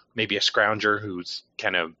 or maybe a Scrounger who's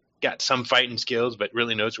kind of got some fighting skills but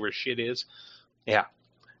really knows where shit is. Yeah,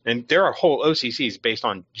 and there are whole OCCs based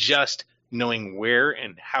on just knowing where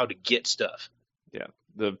and how to get stuff. Yeah,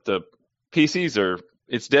 the PCs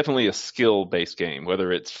it's definitely a skill-based game,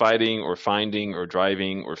 whether it's fighting or finding or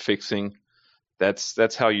driving or fixing.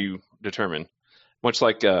 That's how you determine. Much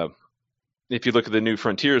like if you look at the new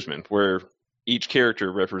Frontiersman, where each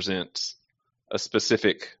character represents a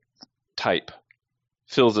specific type,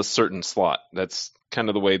 fills a certain slot. That's kind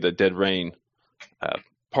of the way the Dead Rain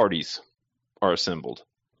parties are assembled.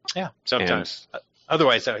 Yeah, sometimes.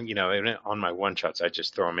 Otherwise, on my one-shots, I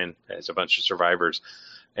just throw them in as a bunch of survivors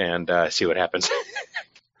and see what happens.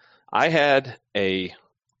 I had a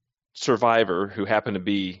survivor who happened to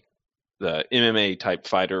be the MMA-type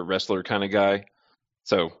fighter, wrestler kind of guy.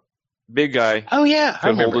 So, big guy. Oh, yeah.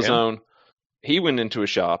 Could hold his own. He went into a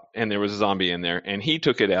shop, and there was a zombie in there, and he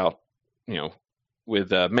took it out,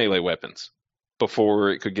 with melee weapons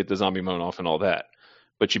before it could get the zombie mode off and all that.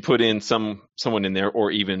 But you put in someone in there,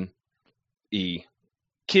 or even a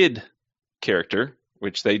kid character,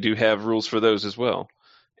 which they do have rules for those as well,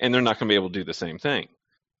 and they're not going to be able to do the same thing.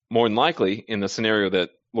 More than likely, in the scenario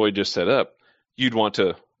that Lloyd just set up, you'd want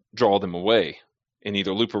to draw them away and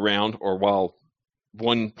either loop around, or while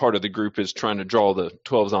one part of the group is trying to draw the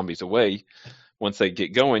 12 zombies away, once they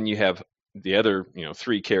get going, you have the other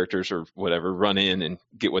 3 characters or whatever run in and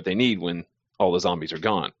get what they need when all the zombies are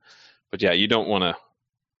gone. But yeah, you don't want to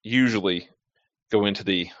usually go into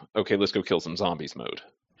the, okay, let's go kill some zombies mode.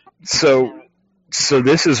 So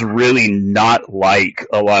this is really not like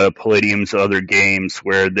a lot of Palladium's other games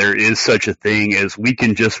where there is such a thing as we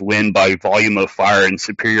can just win by volume of fire and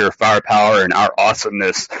superior firepower and our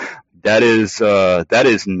awesomeness. That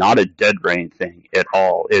is not a Dead Rain thing at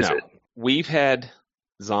all, is it? We've had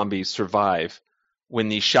zombies survive when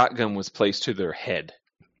the shotgun was placed to their head.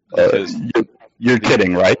 You're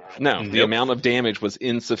kidding, right? No, the amount of damage was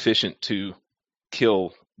insufficient to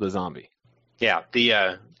kill the zombie. Yeah,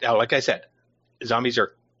 like I said, zombies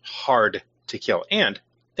are hard to kill, and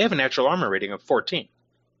they have a natural armor rating of 14.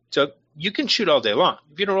 So you can shoot all day long.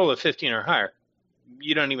 If you don't roll a 15 or higher,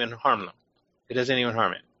 you don't even harm them. It doesn't even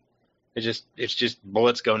harm it. It's just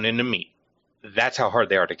bullets going into meat. That's how hard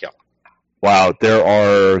they are to kill. Wow, there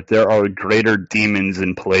are greater demons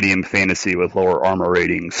in Palladium Fantasy with lower armor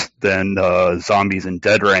ratings than zombies in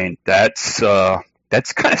Dead Rain. That's kind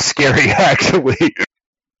of scary, actually.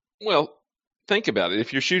 Well, think about it.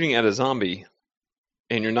 If you're shooting at a zombie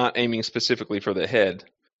and you're not aiming specifically for the head,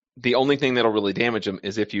 the only thing that'll really damage them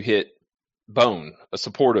is if you hit bone, a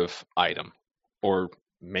supportive item, or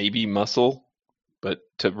maybe muscle. But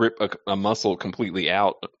to rip a muscle completely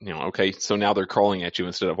out, okay, so now they're crawling at you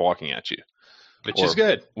instead of walking at you. Which is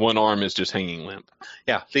good. One arm is just hanging limp.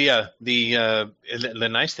 Yeah. The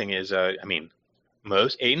nice thing is,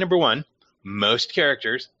 number one, most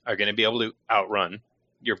characters are going to be able to outrun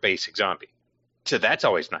your basic zombie. So that's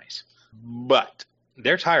always nice. But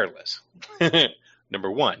they're tireless.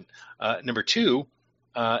 Number one. Number two,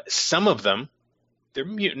 some of them,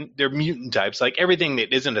 they're mutant types. Like everything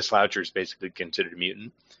that isn't a sloucher is basically considered a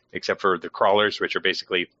mutant, except for the crawlers, which are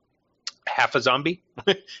basically half a zombie.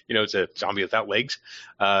 It's a zombie without legs.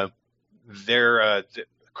 The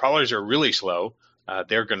crawlers are really slow.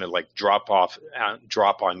 they're going to like drop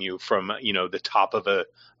on you from the top of a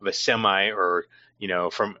semi, or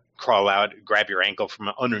from crawl out, grab your ankle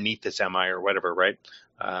from underneath the semi or whatever, right?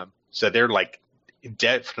 So they're like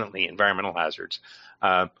definitely environmental hazards.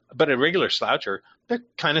 But a regular sloucher, they're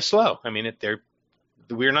kind of slow. I mean,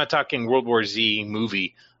 we're not talking World War Z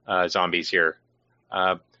movie zombies here,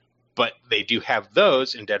 but they do have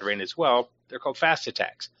those in Dead Rain as well. They're called fast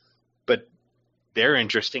attacks, but they're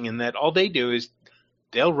interesting in that all they do is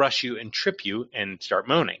they'll rush you and trip you and start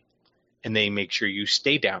moaning, and they make sure you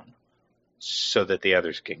stay down so that the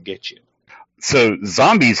others can get you. So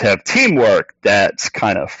zombies have teamwork. That's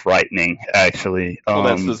kind of frightening, actually. Well,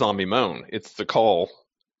 that's the zombie moan. It's the call.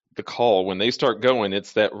 The call, when they start going,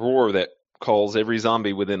 it's that roar that calls every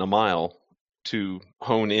zombie within a mile to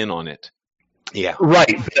hone in on it. Yeah.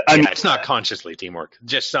 Right. It's not consciously teamwork.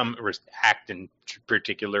 Just some act in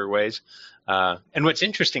particular ways. And what's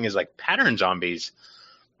interesting is like pattern zombies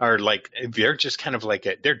are like, they're just kind of like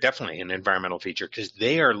they're definitely an environmental feature, because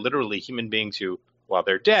they are literally human beings who, while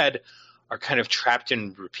they're dead, are kind of trapped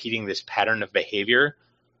in repeating this pattern of behavior,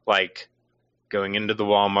 like going into the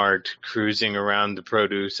Walmart, cruising around the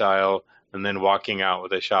produce aisle, and then walking out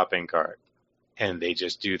with a shopping cart. And they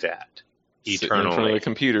just do that eternally. Sitting in front of a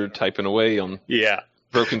computer, typing away on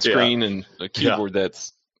broken screen and a keyboard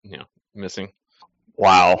that's missing.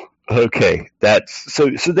 Wow. Okay. That's so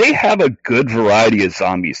they have a good variety of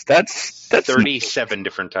zombies. That's 37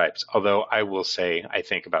 different types. Although I will say, I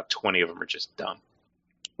think about 20 of them are just dumb.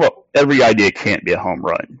 Well, every idea can't be a home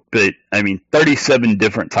run, but I mean, 37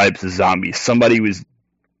 different types of zombies. Somebody was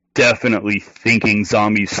definitely thinking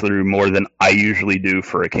zombies through more than I usually do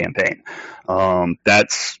for a campaign.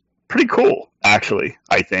 That's pretty cool, actually.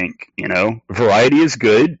 I think, variety is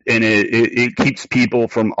good, and it keeps people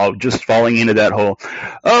from just falling into that whole,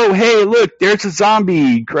 oh, hey, look, there's a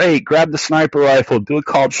zombie. Great. Grab the sniper rifle, do a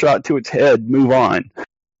called shot to its head, move on.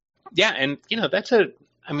 Yeah. And that's the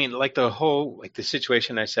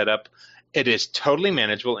situation I set up, it is totally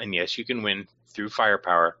manageable. And yes, you can win through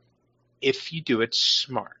firepower if you do it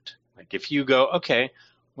smart. Like if you go, okay,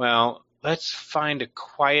 well, let's find a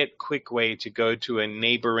quiet, quick way to go to a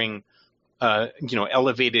neighboring,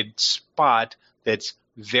 elevated spot that's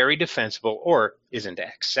very defensible or isn't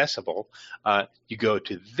accessible. You go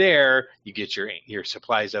to there, you get your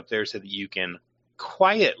supplies up there so that you can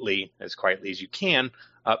quietly as you can,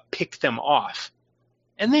 pick them off.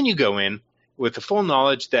 And then you go in with the full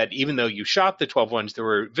knowledge that even though you shot the 12 ones that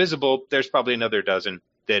were visible, there's probably another dozen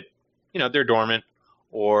that, they're dormant,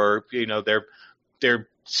 or, they're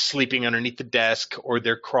sleeping underneath the desk, or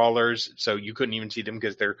they're crawlers, so you couldn't even see them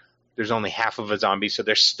because there's only half of a zombie, so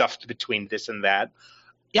they're stuffed between this and that.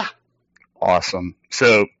 Yeah. Awesome.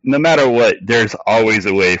 So no matter what, there's always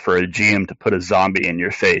a way for a GM to put a zombie in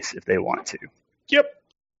your face if they want to. Yep.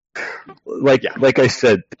 Like I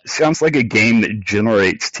said, it sounds like a game that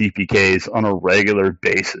generates TPKs on a regular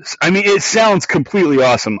basis. I mean, it sounds completely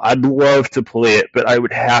awesome. I'd love to play it, but I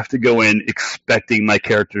would have to go in expecting my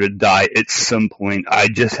character to die at some point. I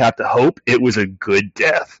just have to hope it was a good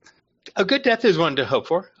death. A good death is one to hope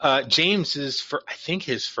for. James I think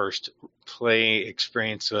his first play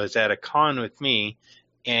experience was at a con with me,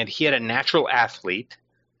 and he had a natural athlete,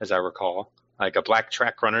 as I recall, like a black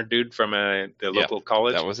track runner dude from the local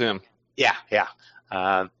college. That was him. Yeah.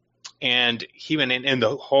 And he went in, and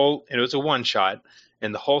it was a one shot,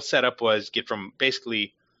 and the whole setup was get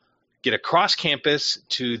across campus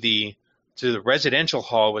to the residential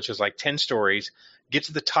hall, which was like 10 stories, get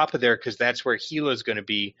to the top of there, because that's where Gila's going to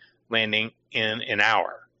be landing in an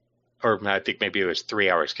hour. Or I think maybe it was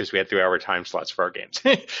 3 hours, because we had 3 hour time slots for our games.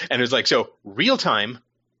 And it was like, so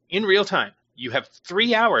in real time, you have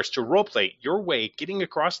 3 hours to roleplay your way getting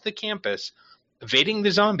across the campus, evading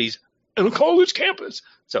the zombies on a college campus.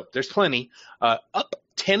 So there's plenty. Up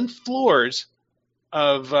 10 floors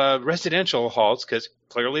of residential halls, because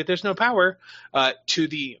clearly there's no power, to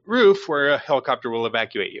the roof where a helicopter will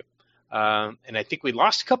evacuate you. And I think we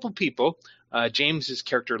lost a couple people. James's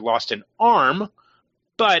character lost an arm,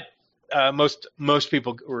 but most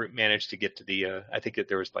people managed to get to the. I think that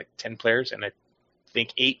there was like 10 players, and I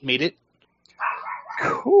think 8 made it.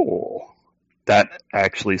 Cool. That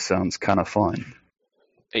actually sounds kind of fun.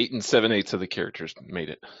 8 7/8 of the characters made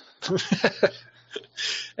it.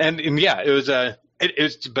 and yeah, it was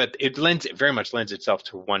but it very much lends itself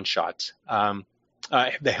to one shots.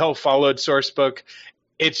 The Hell Followed source book,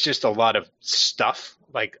 it's just a lot of stuff,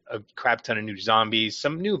 like a crap ton of new zombies,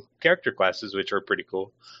 some new character classes which are pretty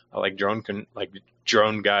cool, like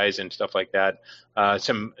drone guys and stuff like that.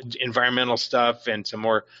 Some environmental stuff and some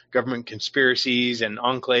more government conspiracies and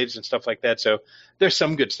enclaves and stuff like that. So there's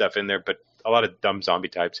some good stuff in there, but a lot of dumb zombie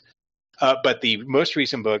types. But the most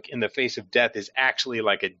recent book, In the Face of Death, is actually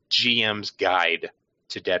like a GM's guide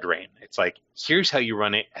to Dead Rain. It's like, here's how you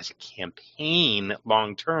run it as a campaign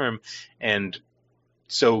long term, and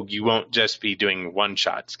so you won't just be doing one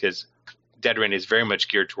shots, because Dead Rain is very much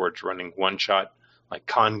geared towards running one shot, like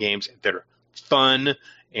con games that are fun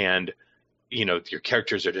and your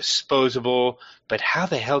characters are disposable. But how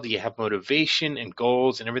the hell do you have motivation and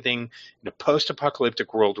goals and everything in a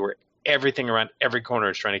post-apocalyptic world where everything around every corner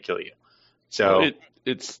is trying to kill you? So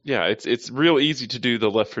it's real easy to do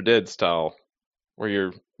the Left 4 Dead style, where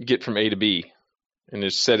you get from A to B and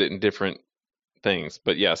just set it in different things.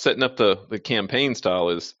 But yeah, setting up the campaign style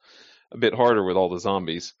is a bit harder with all the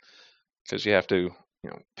zombies, because you have to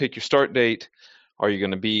pick your start date. Are you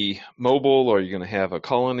going to be mobile? Or are you going to have a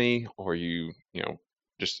colony? Or is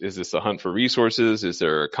this a hunt for resources? Is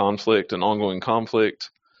there a conflict, an ongoing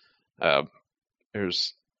conflict?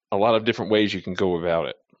 There's a lot of different ways you can go about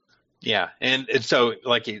it. Yeah, and so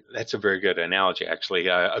that's a very good analogy, actually.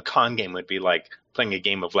 A con game would be like playing a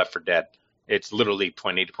game of Left 4 Dead. It's literally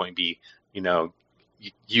point A to point B.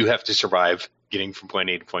 You have to survive getting from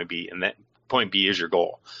point A to point B, and that point B is your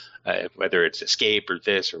goal, whether it's escape or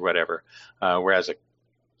this or whatever. Whereas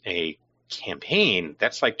a campaign,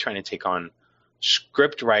 that's like trying to take on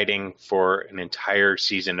script writing for an entire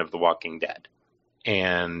season of The Walking Dead.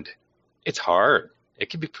 And it's hard. It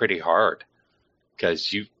can be pretty hard, because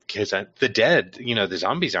the dead, the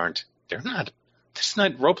zombies that's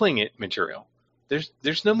not role-playing material.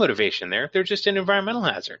 There's no motivation there. They're just an environmental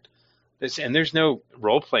hazard. And there's no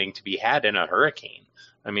role-playing to be had in a hurricane.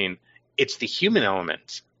 I mean, it's the human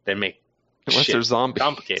elements that make unless they're zombies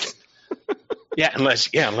complicated.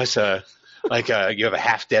 unless you have a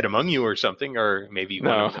half dead among you or something, or maybe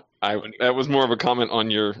that was more of a comment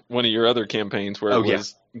on one of your other campaigns where it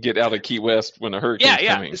was get out of Key West when a hurricane's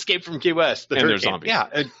coming. Escape from Key West. And there's zombies.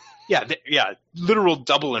 Literal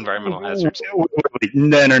double environmental hazards. Wait,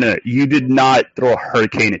 no. You did not throw a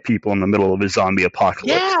hurricane at people in the middle of a zombie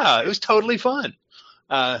apocalypse. Yeah, it was totally fun.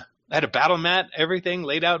 I had a battle mat, everything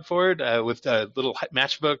laid out for it, with little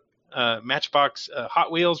Matchbox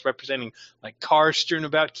Hot Wheels representing like cars strewn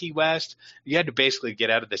about Key West. You had to basically get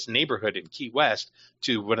out of this neighborhood in Key West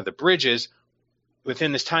to one of the bridges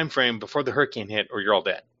within this time frame before the hurricane hit, or you're all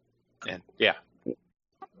dead. And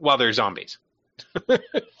while there's zombies.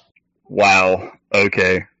 Wow.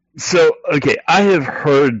 Okay. So, I have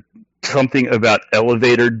heard something about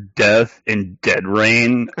elevator death in Dead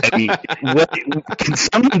Rain. I mean, can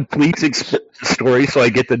someone please explain the story so I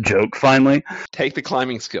get the joke finally? Take the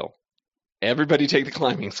climbing skill. Everybody take the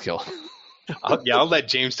climbing skill. I'll let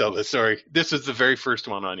James tell the story. This was the very first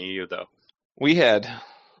one on EU, though. The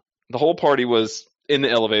whole party was in the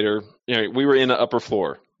elevator. We were in the upper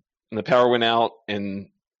floor, and the power went out, and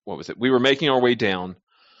what was it? We were making our way down.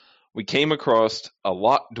 We came across a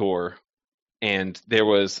locked door, and there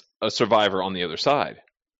was a survivor on the other side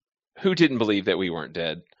who didn't believe that we weren't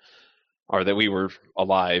dead or that we were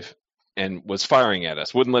alive, and was firing at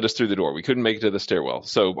us, wouldn't let us through the door. We couldn't make it to the stairwell.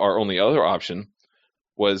 So our only other option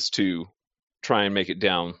was to try and make it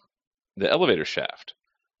down the elevator shaft.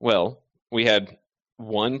 Well, we had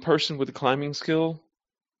one person with a climbing skill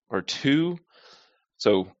or two.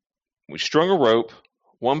 So we strung a rope,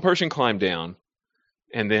 one person climbed down,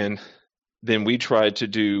 and then we tried to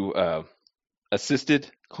do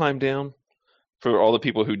assisted climb down for all the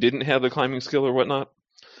people who didn't have the climbing skill or whatnot.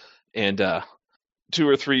 And 2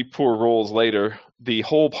 or 3 poor rolls later, the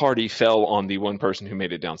whole party fell on the one person who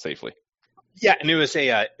made it down safely. Yeah, and it was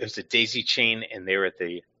a daisy chain, and they were at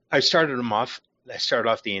I started off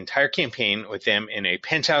the entire campaign with them in a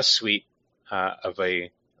penthouse suite of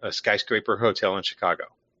a skyscraper hotel in Chicago.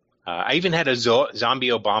 I even had a zombie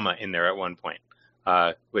Obama in there at one point,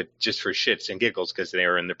 with just for shits and giggles, because they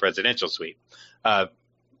were in the presidential suite. And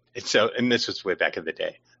this was way back in the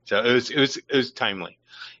day, so it was timely.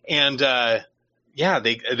 And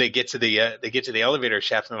they get to the elevator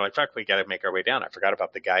shaft, and they're like, "Fuck, we got to make our way down." I forgot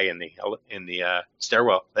about the guy in the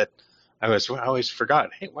stairwell that I always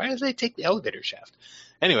forgot. Hey, why did they take the elevator shaft?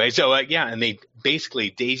 Anyway, so and they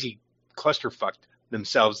basically daisy clusterfucked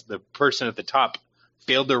themselves. The person at the top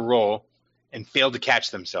failed their roll and failed to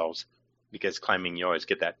catch themselves, because climbing, you always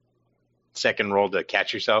get that second roll to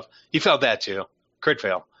catch yourself. He failed that too, crit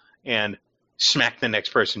fail, and smacked the next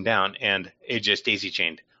person down, and it just daisy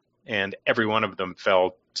chained, and every one of them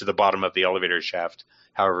fell to the bottom of the elevator shaft,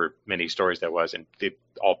 however many stories that was, and they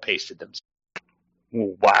all pasted themselves.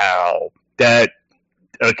 Wow.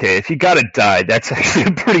 If you gotta die, that's actually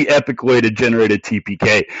a pretty epic way to generate a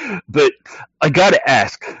TPK. But I gotta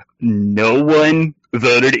ask, no one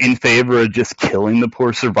voted in favor of just killing the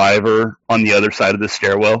poor survivor on the other side of the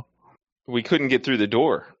stairwell? We couldn't get through the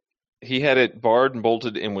door. He had it barred and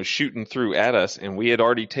bolted and was shooting through at us, and we had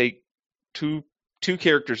already two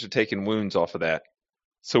characters had taken wounds off of that.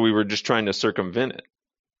 So we were just trying to circumvent it.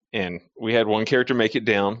 And we had one character make it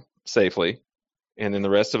down safely, and then the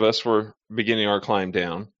rest of us were beginning our climb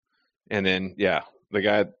down. And then, the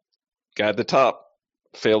guy at the top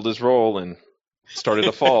failed his roll and started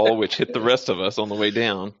to fall, which hit the rest of us on the way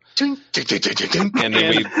down. And then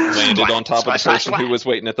we landed on top of the person who was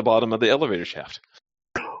waiting at the bottom of the elevator shaft.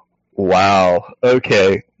 Wow.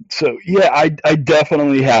 Okay. So I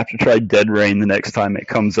definitely have to try Dead Rain the next time it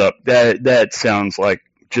comes up. That sounds like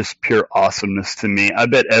just pure awesomeness to me. I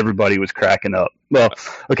bet everybody was cracking up. Well,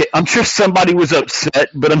 okay, I'm sure somebody was upset,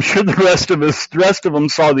 but I'm sure the rest of them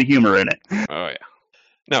saw the humor in it. Oh yeah.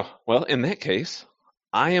 No, well, in that case,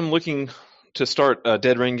 I am looking to start a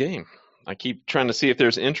Dead Rain game. I keep trying to see if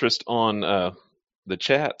there's interest on the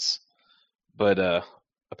chats, but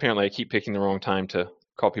apparently I keep picking the wrong time to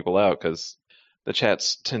call people out because the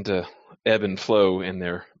chats tend to ebb and flow in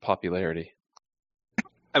their popularity.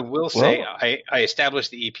 I will say I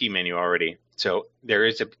established the EP menu already, so there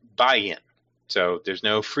is a buy-in. So there's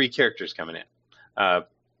no free characters coming in.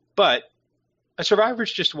 But a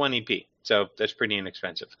Survivor's just one EP, so that's pretty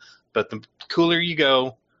inexpensive. But the cooler you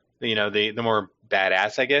go, the more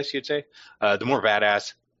badass, I guess you'd say. The more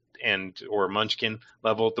badass or Munchkin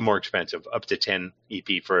level, the more expensive, up to 10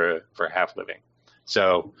 EP for half living.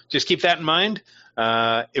 So just keep that in mind.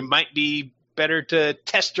 It might be better to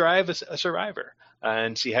test drive a Survivor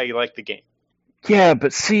and see how you like the game. Yeah,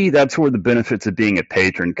 but see, that's where the benefits of being a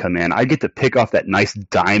patron come in. I get to pick off that nice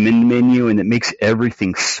diamond menu, and it makes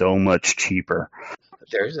everything so much cheaper.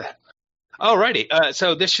 There's that. Alrighty,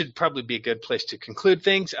 so this should probably be a good place to conclude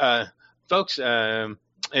things. Folks,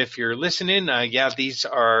 if you're listening, these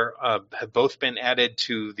have both been added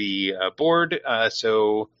to the board,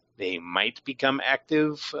 so they might become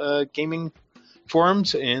active gaming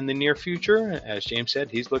forums in the near future. As James said,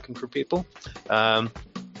 he's looking for people.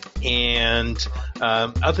 And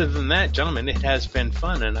other than that, gentlemen, it has been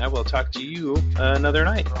fun, and I will talk to you another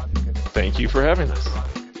night. Thank you for having us.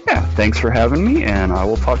 Yeah, thanks for having me, and I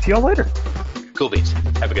will talk to y'all later. Cool beans.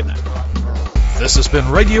 Have a good night. This has been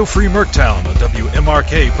Radio Free Merctown, a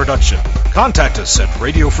WMRK production. Contact us at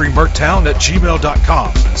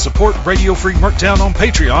radiofreemerctown@gmail.com and support Radio Free Merctown on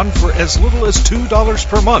Patreon for as little as $2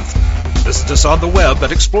 per month. Visit us on the web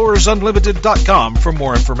at explorersunlimited.com for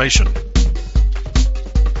more information.